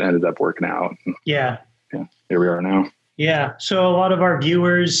and it ended up working out. Yeah. Here we are now. Yeah. So a lot of our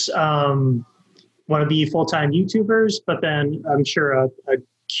viewers, want to be full-time YouTubers, but then I'm sure a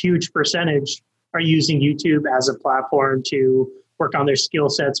huge percentage are using YouTube as a platform to work on their skill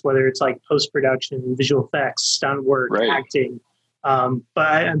sets, whether it's like post-production, visual effects, stunt work, acting. But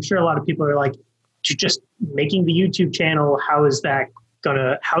I'm sure a lot of people are like, just making the YouTube channel, how is that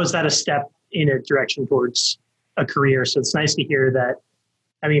a step in a direction towards a career? So it's nice to hear that.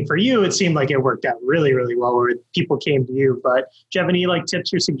 I mean, for you, it seemed like it worked out really, really well where people came to you. But do you have any like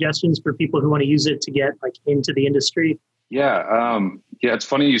tips or suggestions for people who want to use it to get like into the industry? Yeah. It's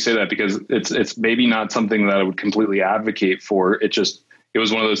funny you say that because it's maybe not something that I would completely advocate for. It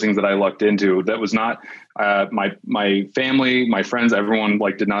was one of those things that I lucked into. That was not my family, my friends, everyone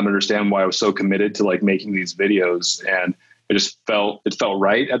like did not understand why I was so committed to like making these videos. And it felt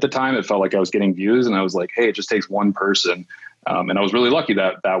right at the time. It felt like I was getting views and I was like, hey, it just takes one person. And I was really lucky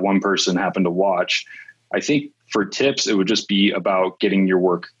that one person happened to watch. I think for tips, it would just be about getting your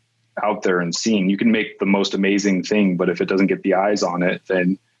work out there and seen. You can make the most amazing thing, but if it doesn't get the eyes on it,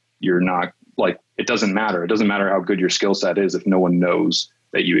 then you're not like, it doesn't matter. It doesn't matter how good your skill set is if no one knows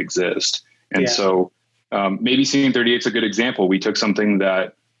that you exist. And so maybe Scene 38 is a good example. We took something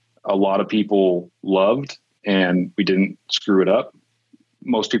that a lot of people loved and we didn't screw it up.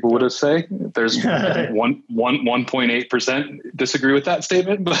 Most people would have say there's 1.8% disagree with that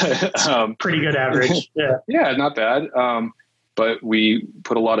statement, but pretty good average. Yeah, not bad. But we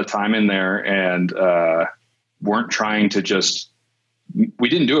put a lot of time in there and weren't trying to we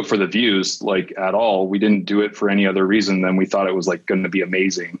didn't do it for the views like at all. We didn't do it for any other reason than we thought it was like going to be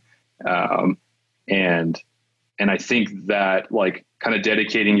amazing. And I think that like kind of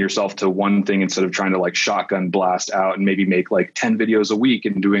dedicating yourself to one thing instead of trying to like shotgun blast out and maybe make like 10 videos a week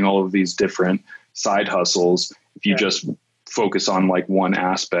and doing all of these different side hustles. If you just focus on like one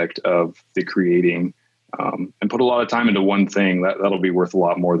aspect of the creating, and put a lot of time into one thing, that'll be worth a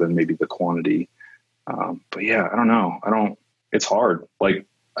lot more than maybe the quantity. But yeah, I don't know. It's hard. Like,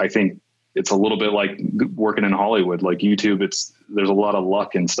 I think it's a little bit like working in Hollywood, like YouTube. There's a lot of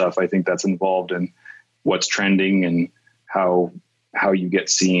luck and stuff. I think that's involved in what's trending and how you get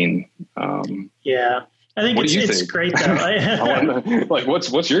seen. I think it's great though. Like,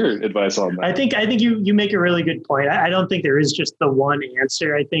 what's your advice on that? I think you make a really good point. I don't think there is just the one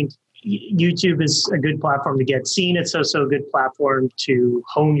answer. I think YouTube is a good platform to get seen. It's also a good platform to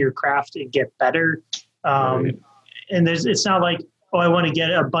hone your craft and get better. And it's not like, oh, I want to get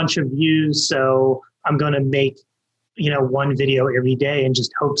a bunch of views, so I'm going to make, one video every day and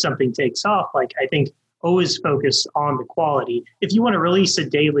just hope something takes off. Like, I think always focus on the quality. If you want to release a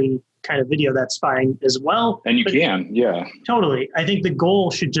daily kind of video, that's fine as well. And you can, yeah. Totally. I think the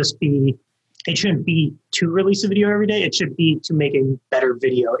goal should just be, it shouldn't be to release a video every day. It should be to make a better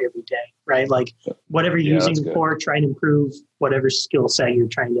video every day, right? Like whatever you're using it for, try and improve whatever skill set you're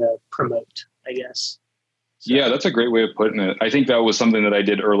trying to promote, I guess. So. Yeah, that's a great way of putting it. I think that was something that I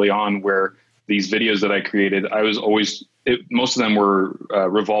did early on where these videos that I created, I was always, most of them were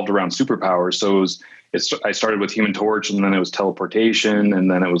revolved around superpowers. So I started with Human Torch and then it was teleportation and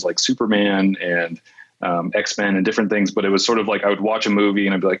then it was like Superman and X-Men and different things. But it was sort of like I would watch a movie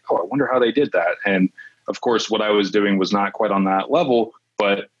and I'd be like, oh, I wonder how they did that. And of course, what I was doing was not quite on that level,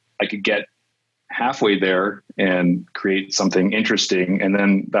 but I could get halfway there and create something interesting. And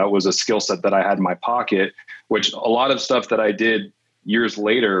then that was a skill set that I had in my pocket, which a lot of stuff that I did years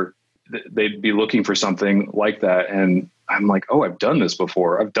later, they'd be looking for something like that. And I'm like, oh, I've done this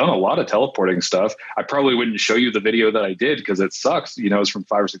before. I've done a lot of teleporting stuff. I probably wouldn't show you the video that I did because it sucks. It's from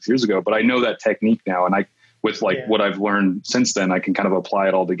 5 or 6 years ago, but I know that technique now. And with what I've learned since then, I can kind of apply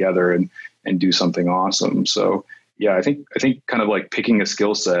it all together and do something awesome. So yeah, I think kind of like picking a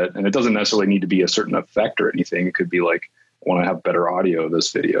skill set, and it doesn't necessarily need to be a certain effect or anything. It could be like, I want to have better audio of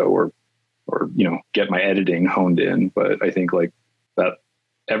this video or get my editing honed in. But I think like that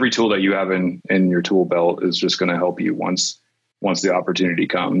every tool that you have in your tool belt is just going to help you once the opportunity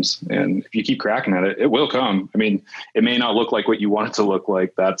comes. And if you keep cracking at it, it will come. I mean, it may not look like what you want it to look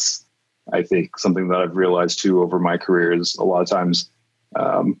like. That's, I think, something that I've realized too over my career is a lot of times,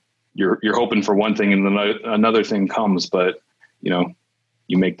 you're hoping for one thing and then another thing comes, but you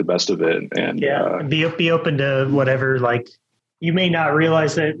make the best of it and be open to whatever. Like, you may not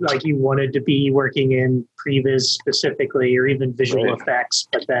realize that like you wanted to be working in previs specifically or even visual effects,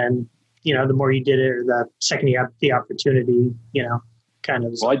 but then the more you did it, or the second you have the opportunity, kind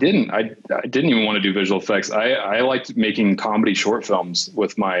of. Well, I didn't even want to do visual effects. I liked making comedy short films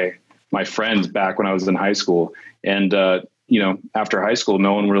with my friends back when I was in high school. And after high school,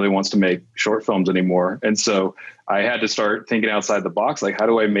 no one really wants to make short films anymore. And so I had to start thinking outside the box. Like, how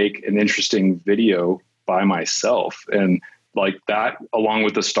do I make an interesting video by myself? And like that, along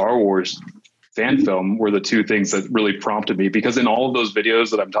with the Star Wars fan film were the two things that really prompted me, because in all of those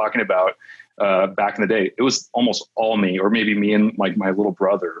videos that I'm talking about, back in the day, it was almost all me, or maybe me and like my little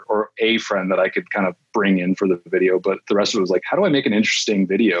brother or a friend that I could kind of bring in for the video. But the rest of it was like, how do I make an interesting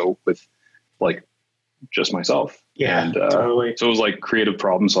video with like just myself? Yeah, and totally. So it was like creative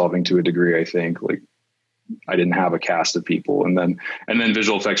problem solving to a degree. I think like I didn't have a cast of people, and then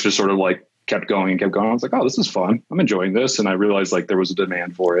visual effects just sort of like kept going and kept going. I was like, oh, this is fun. I'm enjoying this. And I realized like there was a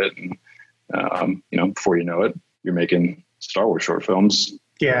demand for it. And, before you know it, you're making Star Wars short films.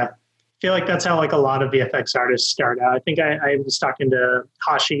 Yeah. I feel like that's how like a lot of VFX artists start out. I think I was talking to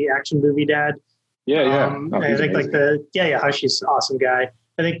Hashi, Action Movie Dad. Yeah. I think amazing. Hashi's an awesome guy.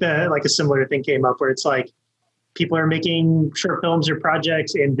 I think a similar thing came up where it's like people are making short films or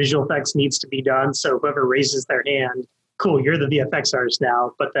projects and visual effects needs to be done. So whoever raises their hand, cool, you're the VFX artist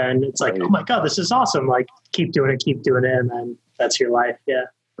now. But then it's like, oh my God, this is awesome. Like keep doing it. And then that's your life. Yeah.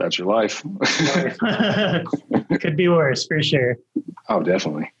 That's your life. Could be worse for sure. Oh,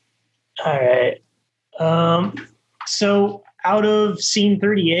 definitely. All right. So out of Scene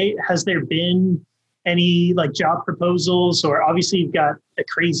 38, has there been any like job proposals, or obviously you've got a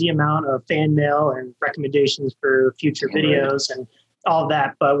crazy amount of fan mail and recommendations for future videos and all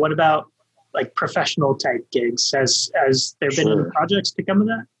that. But what about like professional type gigs? Has there been any projects to come of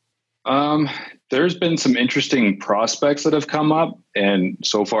that? There's been some interesting prospects that have come up, and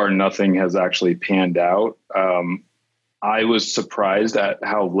so far nothing has actually panned out. I was surprised at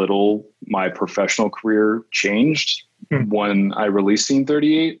how little my professional career changed when I released Scene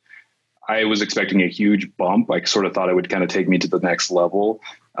 38. I was expecting a huge bump. I sort of thought it would kind of take me to the next level.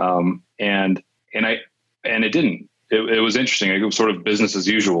 And it didn't. It was interesting. It was sort of business as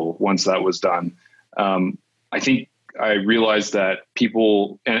usual once that was done. I think I realized that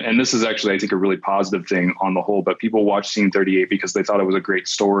people, and this is actually, I think, a really positive thing on the whole, but people watched Scene 38 because they thought it was a great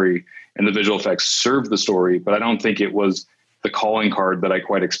story and the visual effects served the story. But I don't think it was the calling card that I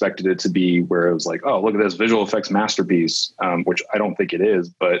quite expected it to be, where it was like, oh, look at this visual effects masterpiece, which I don't think it is.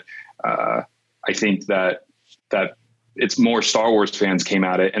 But I think that it's more Star Wars fans came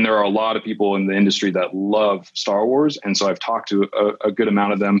at it. And there are a lot of people in the industry that love Star Wars. And so I've talked to a good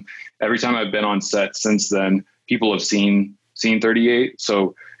amount of them. Every time I've been on set since then, people have seen Scene 38.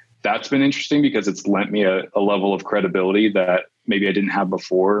 So that's been interesting because it's lent me a level of credibility that maybe I didn't have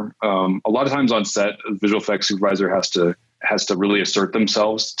before. A lot of times on set, a visual effects supervisor has to really assert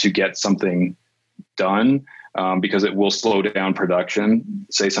themselves to get something done, because it will slow down production.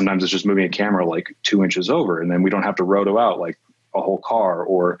 Say sometimes it's just moving a camera like 2 inches over, and then we don't have to roto out like a whole car,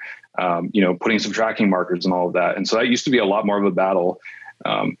 or putting some tracking markers and all of that. And so that used to be a lot more of a battle.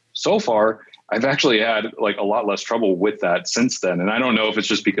 So far, I've actually had like a lot less trouble with that since then. And I don't know if it's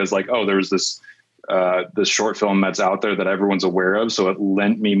just because like, oh, there's this short film that's out there that everyone's aware of. So it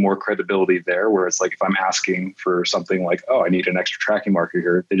lent me more credibility there, where it's like, if I'm asking for something like, oh, I need an extra tracking marker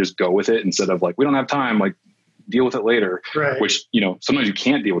here, they just go with it instead of like, we don't have time, like deal with it later, right. Which, sometimes you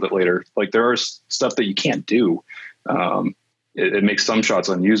can't deal with it later. Like there are stuff that you can't do. It makes some shots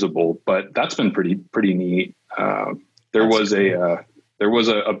unusable, but that's been pretty neat. There was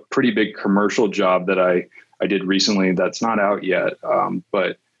a pretty big commercial job that I did recently that's not out yet.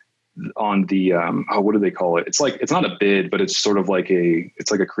 But on the, what do they call it? It's like, it's not a bid, but it's sort of like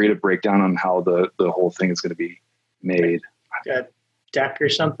it's like a creative breakdown on how the whole thing is going to be made. A deck or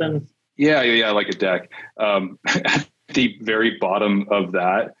something. Yeah. Like a deck. At the very bottom of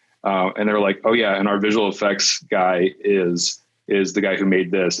that. And they're like, oh yeah. And our visual effects guy is the guy who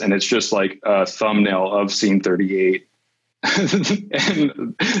made this. And it's just like a thumbnail of Scene 38.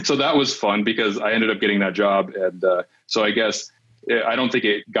 And so that was fun because I ended up getting that job. And so I guess I don't think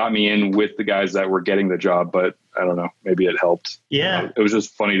it got me in with the guys that were getting the job, but I don't know, maybe it helped. Yeah. It was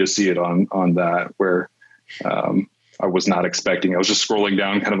just funny to see it on that, where I was not expecting. I was just scrolling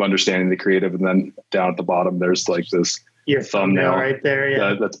down, kind of understanding the creative, and then down at the bottom, there's like this thumbnail right there.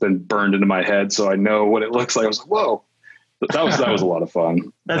 Yeah. That's been burned into my head. So I know what it looks like. I was like, whoa, that was a lot of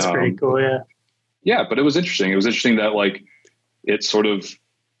fun. That's pretty cool. Yeah. Yeah. But it was interesting. It was interesting that like, it sort of,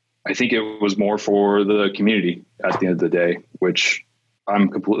 I think it was more for the community at the end of the day, which I'm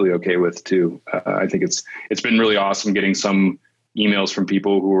completely okay with too. I think it's been really awesome getting some emails from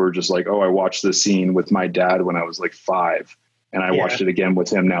people who were just like, oh, I watched this scene with my dad when I was like 5, and I watched it again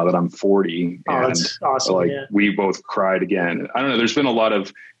with him now that I'm 40. Oh, that's awesome. Like we both cried again. I don't know. There's been a lot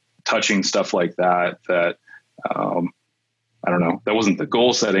of touching stuff like that, I don't know. That wasn't the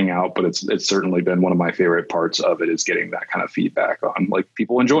goal setting out, but it's certainly been one of my favorite parts of it, is getting that kind of feedback on like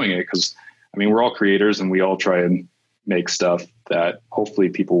people enjoying it. Cause I mean, we're all creators and we all try and make stuff that hopefully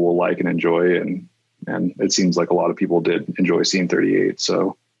people will like and enjoy. And it seems like a lot of people did enjoy Scene 38.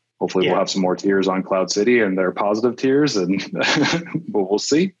 So hopefully we'll have some more tears on Cloud City, and they're positive tears, and but we'll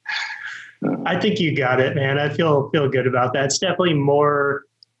see. I think you got it, man. I feel good about that. It's definitely more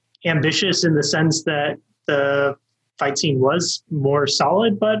ambitious in the sense that the fight scene was more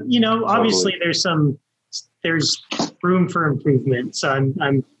solid, but obviously there's room for improvement. So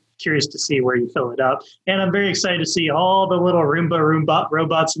I'm curious to see where you fill it up, and I'm very excited to see all the little Roomba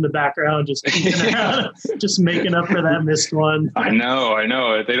robots in the background just just making up for that missed one. I know. I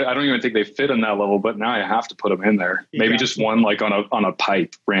don't even think they fit on that level, but now I have to put them in there. Maybe just one like on a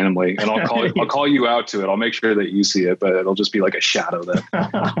pipe randomly, and I'll call you out to it. I'll make sure that you see it, but it'll just be like a shadow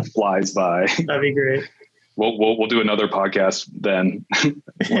that flies by. That'd be great. We'll do another podcast then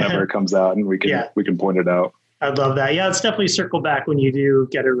whenever it comes out, and we can point it out. I'd love that. Yeah, let's definitely circle back when you do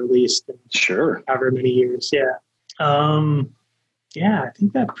get it released. Sure. However many years. Yeah. I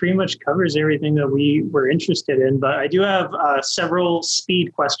think that pretty much covers everything that we were interested in, but I do have several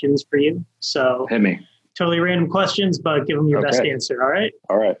speed questions for you. So hit me. Totally random questions, but give them your best answer. All right.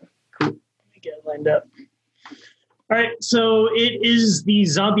 All right. Cool. Let me get it lined up. All right. So it is the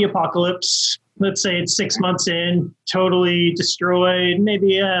zombie apocalypse. Let's say it's 6 months in, totally destroyed,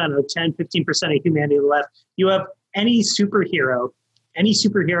 maybe, 10, 15% of humanity left. You have any superhero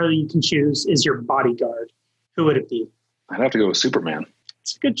that you can choose is your bodyguard. Who would it be? I'd have to go with Superman.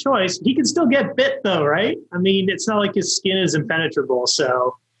 It's a good choice. He can still get bit though, right? I mean, it's not like his skin is impenetrable,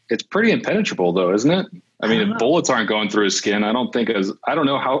 so. It's pretty impenetrable though, isn't it? I mean, if bullets aren't going through his skin, I don't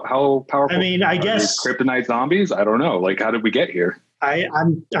know how powerful. I mean, I guess kryptonite zombies. I don't know. Like, how did we get here?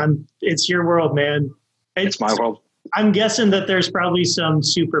 I'm. It's your world, man. It's my world. I'm guessing that there's probably some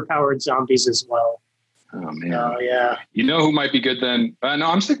super powered zombies as well. Oh man. Oh yeah. You know who might be good then? No,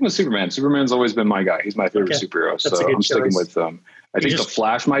 I'm sticking with Superman. Superman's always been my guy. He's my favorite superhero. So I'm sticking with them. I think the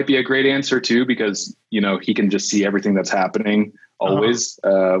Flash might be a great answer too, because he can just see everything that's happening always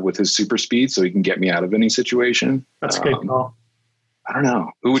with his super speed, so he can get me out of any situation. That's a good call. I don't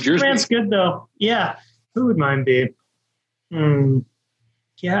know. Who would yours be? Superman's good though. Yeah. Who would mine be?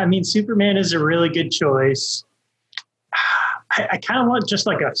 Yeah, I mean, Superman is a really good choice. I kind of want just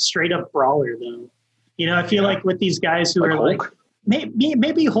like a straight up brawler though. I feel like with these guys who are Hulk? like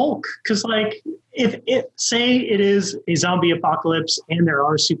maybe Hulk, because like if say it is a zombie apocalypse and there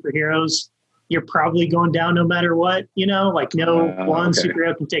are superheroes, you're probably going down no matter what. Like one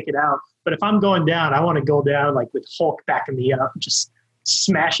superhero can take it out. But if I'm going down, I want to go down like with Hulk backing me up, just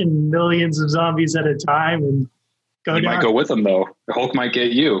smashing millions of zombies at a time and. You might go with him though. Hulk might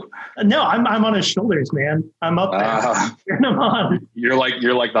get you. No, I'm on his shoulders, man. I'm up there. Cheering him on. You're like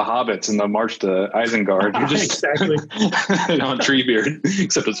the hobbits in the March to Isengard. You're just exactly on Treebeard,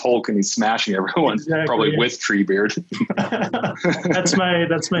 except it's Hulk and he's smashing everyone. Exactly, probably with Treebeard.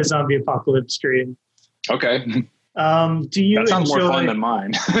 That's my zombie apocalypse dream. Okay. Do you? That sounds more fun than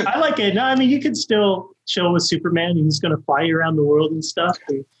mine. I like it. No, I mean you could still chill with Superman, and he's going to fly you around the world and stuff.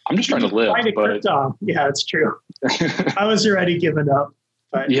 And I'm just trying to live. But... Yeah, it's true. I was already giving up.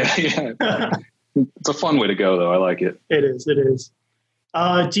 But... Yeah. It's a fun way to go, though. I like it. It is.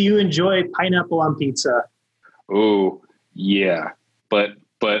 Do you enjoy pineapple on pizza? Oh, yeah. But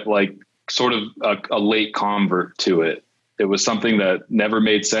like sort of a late convert to it. It was something that never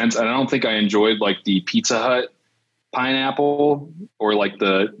made sense. And I don't think I enjoyed like the Pizza Hut pineapple or like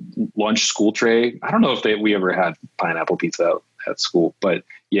the lunch school tray. I don't know if we ever had pineapple pizza at school, but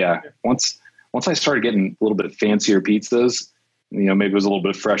yeah, once I started getting a little bit fancier pizzas, maybe it was a little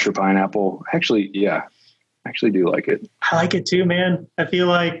bit fresher pineapple. Actually do like it. I like it too, man. I feel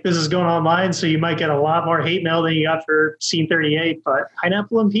like this is going online, so you might get a lot more hate mail than you got for Scene 38, but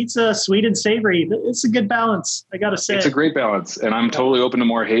pineapple and pizza, sweet and savory, it's a good balance. I got to say. It's a great balance, and I'm totally open to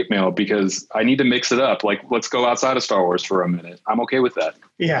more hate mail because I need to mix it up. Like, let's go outside of Star Wars for a minute. I'm okay with that.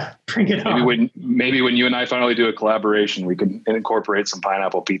 Yeah, bring it on. Maybe when you and I finally do a collaboration, we can incorporate some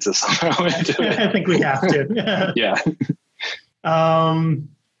pineapple pizza somehow into it. I think we have to. Yeah.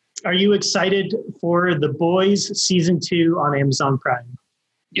 Are you excited for The Boys season 2 on Amazon Prime?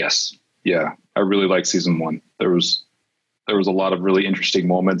 Yes. Yeah. I really like season 1. There was a lot of really interesting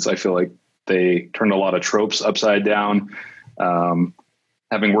moments. I feel like they turned a lot of tropes upside down.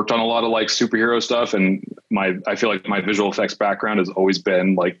 Having worked on a lot of like superhero stuff, and I feel like my visual effects background has always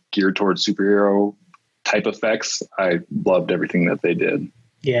been like geared towards superhero type effects. I loved everything that they did.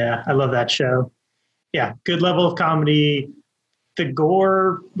 Yeah. I love that show. Yeah. Good level of comedy. The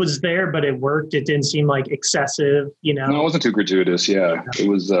gore was there, but it worked. It didn't seem like excessive, No, it wasn't too gratuitous. Yeah, it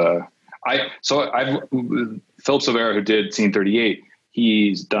was. Philip Silvera, who did Scene 38,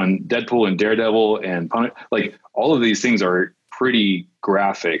 he's done Deadpool and Daredevil and like all of these things are pretty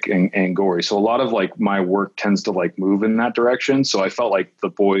graphic and gory. So a lot of like my work tends to like move in that direction. So I felt like the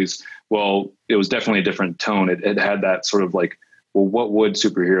boys, well, it was definitely a different tone. It had that sort of like, well, what would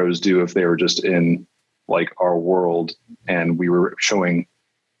superheroes do if they were just in like our world and we were showing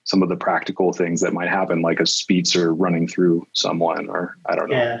some of the practical things that might happen, like a speedster running through someone, or I don't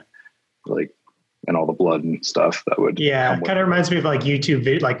know, like, and all the blood and stuff that would. Yeah. Kind of reminds me of like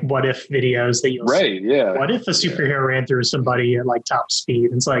YouTube, like what if videos that you'll see. Yeah. What if a superhero ran through somebody at like top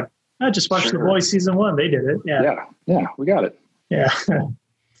speed? And it's like, I just watched The Boys season 1. They did it. Yeah. We got it. Yeah.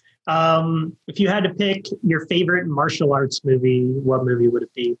 If you had to pick your favorite martial arts movie, what movie would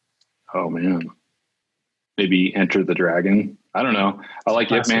it be? Oh man. Maybe Enter the Dragon. I don't know. I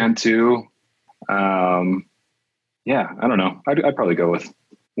like Ip Man too. I don't know. I'd probably go with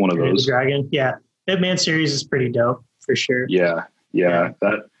one of those. The Dragon. Yeah. Ip Man series is pretty dope for sure. Yeah.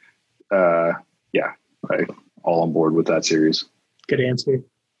 That, I'm all on board with that series. Good answer.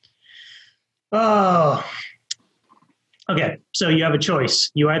 Oh, okay. So you have a choice.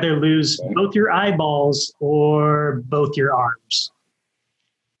 You either lose both your eyeballs or both your arms.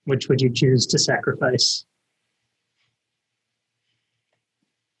 Which would you choose to sacrifice?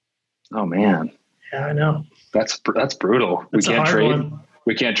 Oh man. Yeah, I know. That's brutal. That's we can't trade. One.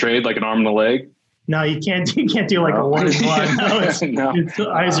 We can't trade like an arm and a leg. No, you can't. You can't do like a 1-1. No, it's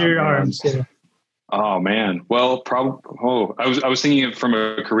eyes or your arms. Yeah. Oh man. Well, I was thinking it from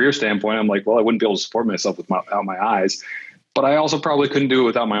a career standpoint. I'm like, well, I wouldn't be able to support myself without my eyes, but I also probably couldn't do it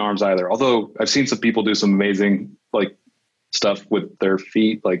without my arms either. Although I've seen some people do some amazing like stuff with their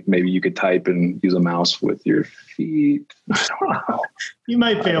feet. Like maybe you could type and use a mouse with your feet. You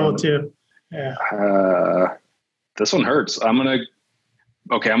might be able to. Yeah. This one hurts. I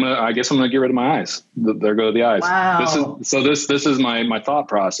guess I'm gonna get rid of my eyes. There go the eyes. Wow. This is my thought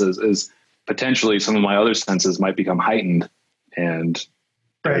process is potentially some of my other senses might become heightened, and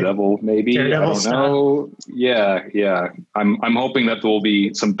Daredevil maybe. I don't know. Yeah. I'm hoping that there will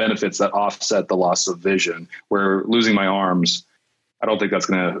be some benefits that offset the loss of vision. Where losing my arms, I don't think that's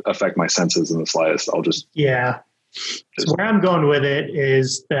going to affect my senses in the slightest. I'll just So where I'm going with it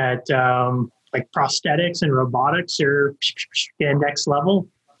is that like prosthetics and robotics are next level.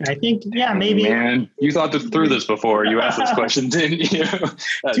 And I think, maybe. Man, you thought through this before you asked this question, didn't you?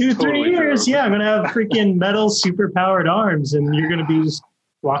 2-3 years. True. Yeah, I'm going to have freaking metal super-powered arms, and you're going to be just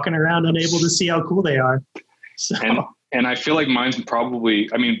walking around unable to see how cool they are. So. And I feel like mine's probably,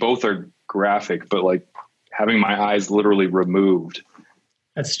 both are graphic, but like having my eyes literally removed.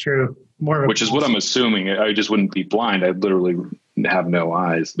 That's true. Which is what I'm assuming. I just wouldn't be blind. I'd literally have no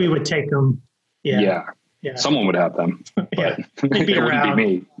eyes. We would take them. Yeah. Someone would have them, but they'd be it wouldn't be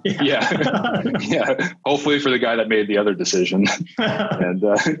me. Yeah. Hopefully for the guy that made the other decision and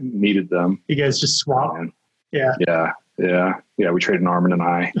needed them. You guys just swap. Yeah. We trade an arm and an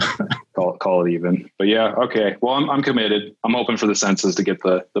eye. call it even. But yeah, okay. Well, I'm committed. I'm hoping for the senses to get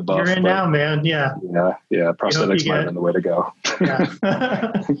the buff. You're in now, man. Yeah. Prosthetics might have been the way to go.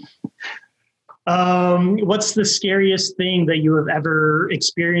 What's the scariest thing that you have ever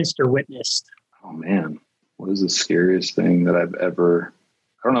experienced or witnessed? Oh man, what is the scariest thing that I've ever?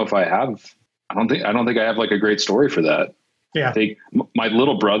 I don't know if I have. I don't think I have like a great story for that. Yeah. I think my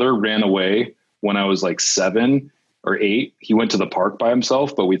little brother ran away when I was like 7 or 8. He went to the park by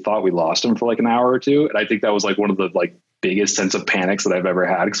himself, but we thought we lost him for like an hour or two. And I think that was like one of the like biggest sense of panics that I've ever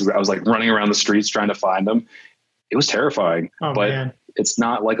had, because I was like running around the streets trying to find him. It was terrifying, but it's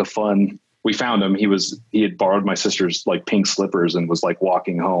not like a fun. We found him. He had borrowed my sister's like pink slippers and was like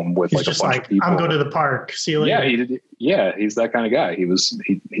walking home with like a bunch of people. I'm going to the park. See you later. Yeah, he did. Yeah, he's that kind of guy.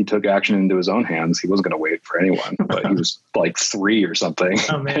 He took action into his own hands. He wasn't going to wait for anyone, but he was like 3 or something.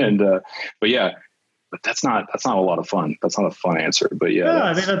 Oh man. And but that's not a lot of fun. That's not a fun answer. But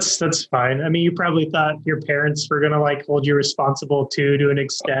I mean that's fine. I mean, you probably thought your parents were going to like hold you responsible too to an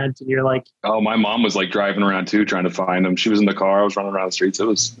extent, and you're like, oh, my mom was like driving around too, trying to find him. She was in the car. I was running around the streets. It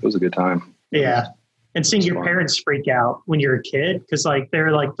was a good time. Yeah. And seeing your parents freak out when you're a kid, because like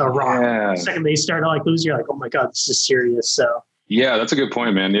they're like the rock. Yeah. The second they start to like lose, you're like, oh my God, this is serious. So yeah, that's a good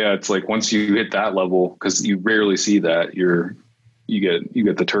point, man. Yeah, it's like once you hit that level, because you rarely see that, you get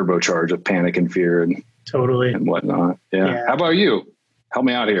the turbocharge of panic and fear and totally and whatnot. Yeah. How about you? Help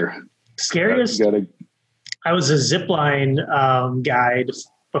me out here. Scariest. I was a zipline guide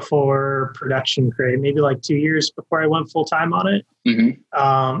before production crate, maybe like 2 years before I went full time on it.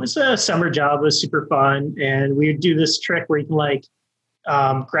 Mm-hmm. It's a summer job. It was super fun. And we would do this trick where you can like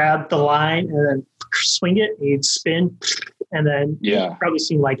grab the line and then swing it and you'd spin. And then you've probably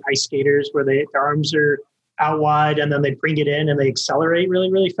seen like ice skaters where their arms are out wide and then they bring it in and they accelerate really,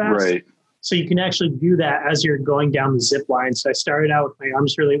 really fast. Right. So you can actually do that as you're going down the zip line. So I started out with my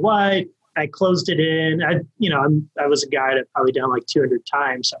arms really wide. I closed it in. I was a guy that probably done like 200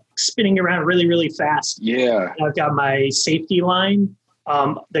 times. So spinning around really, really fast. Yeah. And I've got my safety line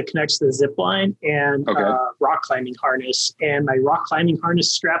that connects to the zip line and rock climbing harness. And my rock climbing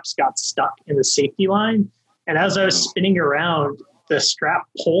harness straps got stuck in the safety line. And as I was spinning around, the strap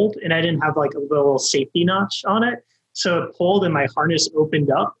pulled and I didn't have like a little safety notch on it. So it pulled and my harness opened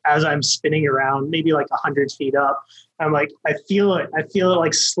up as I'm spinning around, maybe like 100 feet up. I'm like, I feel it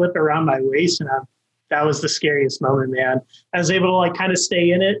like slip around my waist. And that was the scariest moment, man. I was able to like kind of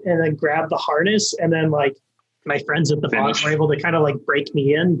stay in it and then grab the harness. And then like my friends at the bottom were able to kind of like break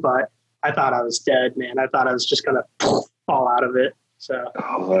me in, but I thought I was dead, man. I thought I was just going to fall out of it. So,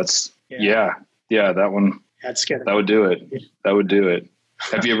 yeah, that one, that's scary. That would do it. That would do it.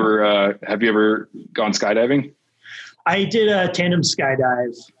 Have you ever gone skydiving? I did a tandem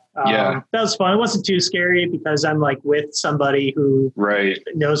skydive. That was fun. It wasn't too scary because I'm like with somebody who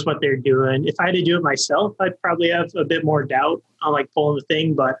knows what they're doing. If I had to do it myself, I'd probably have a bit more doubt on like pulling the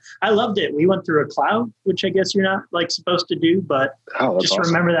thing, but I loved it. We went through a cloud, which I guess you're not like supposed to do, but just awesome.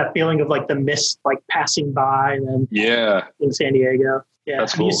 Remember that feeling of like the mist, like passing by and then in San Diego. Yeah.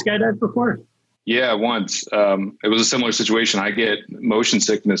 That's cool. Have you skydived before? Yeah, once. It was a similar situation. I get motion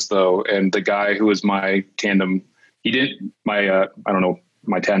sickness though. And the guy who was my tandem,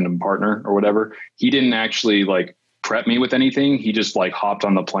 my tandem partner or whatever, he didn't actually like prep me with anything. He just like hopped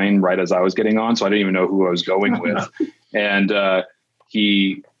on the plane right as I was getting on. So I didn't even know who I was going with. And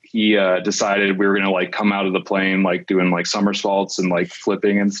he decided we were going to like come out of the plane, like doing like somersaults and like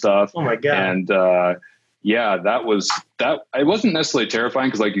flipping and stuff. Oh my God. And that was that. It wasn't necessarily terrifying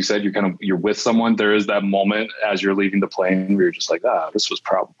because like you said, you're with someone. There is that moment as you're leaving the plane where you're just like, this was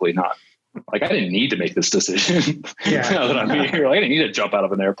probably not. Like I didn't need to make this decision. Now that I'm here, like, I didn't need to jump out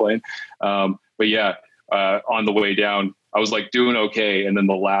of an airplane. On the way down, I was like doing okay, and then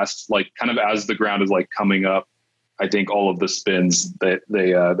the last, like, kind of as the ground is like coming up, I think all of the spins that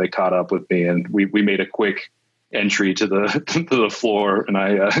they caught up with me, and we made a quick entry to the floor, and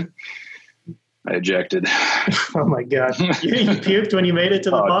I ejected. Oh my God. You puked when you made it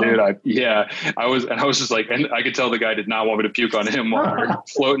to the bottom? Dude, I was just like, and I could tell the guy did not want me to puke on him while we were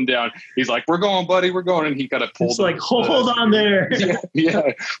floating down. He's like, we're going, buddy, we're going. And he kind of pulled. It's like, hold on there.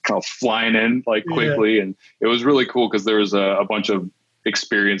 kind of flying in like quickly. And it was really cool because there was a bunch of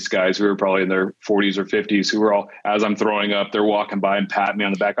experienced guys who were probably in their 40s or 50s who were all, as I'm throwing up, they're walking by and patting me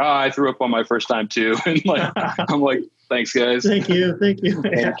on the back. I threw up on my first time too. And like, I'm like, thanks guys. Thank you. Thank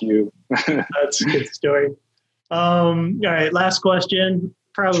you. That's a good story. All right. Last question.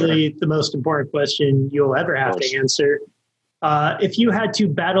 Probably the most important question you'll ever have to answer. If you had to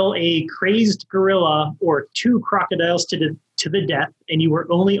battle a crazed gorilla or two crocodiles to the death, and you were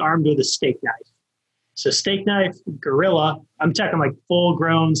only armed with a steak knife. So steak knife, gorilla, I'm talking like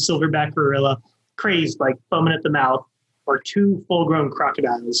full-grown silverback gorilla, crazed, like foaming at the mouth, or two full-grown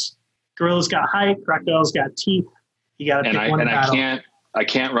crocodiles. Gorilla's got height, crocodile's got teeth. You got to pick one battle. I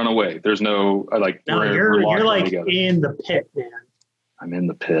can't run away. There's no like. No, you're like together. In the pit, man. I'm in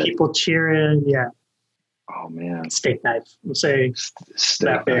the pit. People cheering, yeah. Oh man, steak knife. I'm saying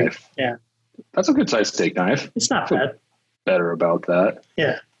steak knife. Yeah, that's a good sized steak knife. It's not bad. Better about that.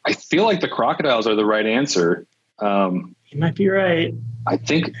 Yeah, I feel like the crocodiles are the right answer. You might be right.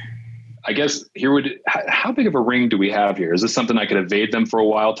 I guess how big of a ring do we have here? Is this something I could evade them for a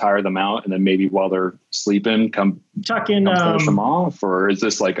while, tire them out, and then maybe while they're sleeping, come finish them off? Or is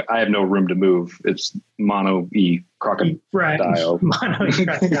this like, I have no room to move? It's mono-E crocodile. Right. Mono-E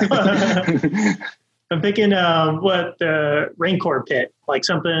crocodile. I'm thinking the Rancor pit, like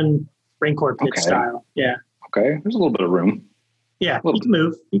something Rancor pit style. Yeah. Okay. There's a little bit of room. Yeah. You can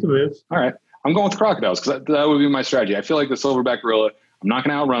move. All right. I'm going with crocodiles because that would be my strategy. I feel like the silverback gorilla, I'm not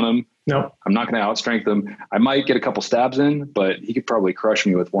going to outrun him. Nope. I'm not going to outstrength him. I might get a couple stabs in, but he could probably crush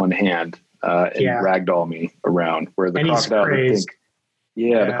me with one hand and ragdoll me around. Where the crocodiles,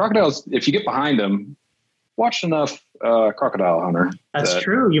 the crocodiles, if you get behind them, watch enough Crocodile Hunter. That's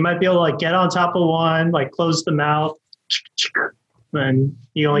true. You might be able to like get on top of one, like close the mouth, and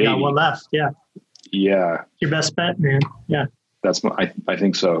you only got one left. Yeah. Yeah. Your best bet, man. Yeah. I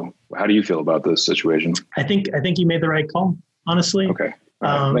think so. How do you feel about this situation? I think you made the right call, honestly. Okay.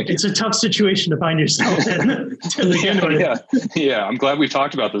 It's a tough situation to find yourself in to begin with. Yeah. I'm glad we've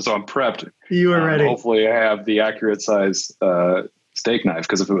talked about this, so I'm prepped. You are ready. Hopefully I have the accurate size steak knife,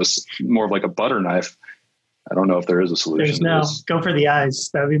 because if it was more of like a butter knife, I don't know if there is a solution. Go for the eyes.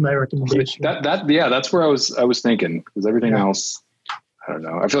 That would be my recommendation. That's where I was thinking, because everything else, I don't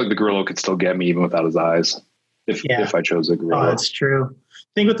know. I feel like the gorilla could still get me even without his eyes if I chose a gorilla. Oh, that's true.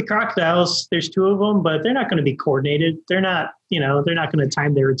 thing with the crocodiles, there's two of them, but they're not going to be coordinated. They're not, they're not going to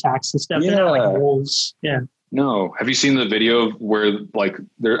time their attacks and stuff. They're not like wolves. Yeah. No. Have you seen the video where like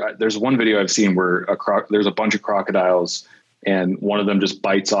there's one video I've seen where there's a bunch of crocodiles and one of them just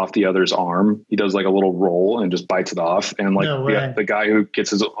bites off the other's arm. He does like a little roll and just bites it off. And like the guy who gets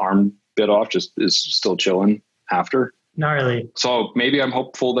his arm bit off just is still chilling after. Gnarly. So maybe I'm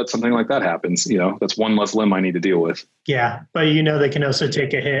hopeful that something like that happens. That's one less limb I need to deal with. Yeah. But they can also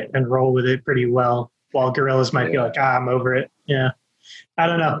take a hit and roll with it pretty well, while gorillas might be like, I'm over it. Yeah. I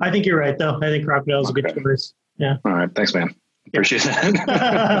don't know. I think you're right though. I think crocodiles are good choice. Yeah. All right. Thanks, man. Appreciate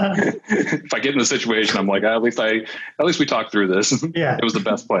that. If I get in the situation, I'm like, at least we talked through this. Yeah. It was the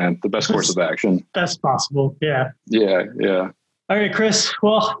best plan, the best course of action. Best possible. Yeah. Yeah. Yeah. All right, Chris.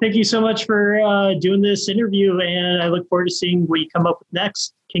 Well, thank you so much for doing this interview, and I look forward to seeing what you come up with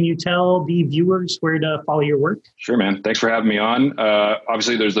next. Can you tell the viewers where to follow your work? Sure, man. Thanks for having me on.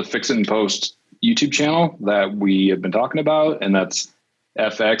 Obviously, there's the FXitinPost YouTube channel that we have been talking about, and that's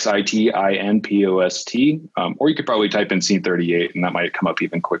FXitinPost. Or you could probably type in Scene 38, and that might come up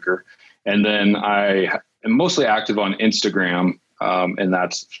even quicker. And then I am mostly active on Instagram, and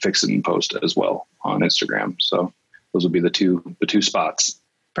that's FXitinPost as well on Instagram. So those would be the two spots.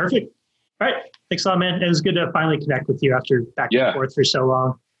 Perfect. All right. Thanks a lot, man. It was good to finally connect with you after back and forth for so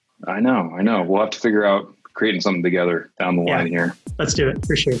long. I know. We'll have to figure out creating something together down the line here. Let's do it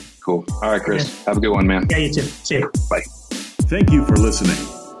for sure. Cool. All right, Chris. Have a good one, man. Yeah, you too. See you. Bye. Thank you for listening.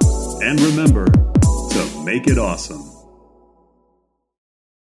 And remember to make it awesome.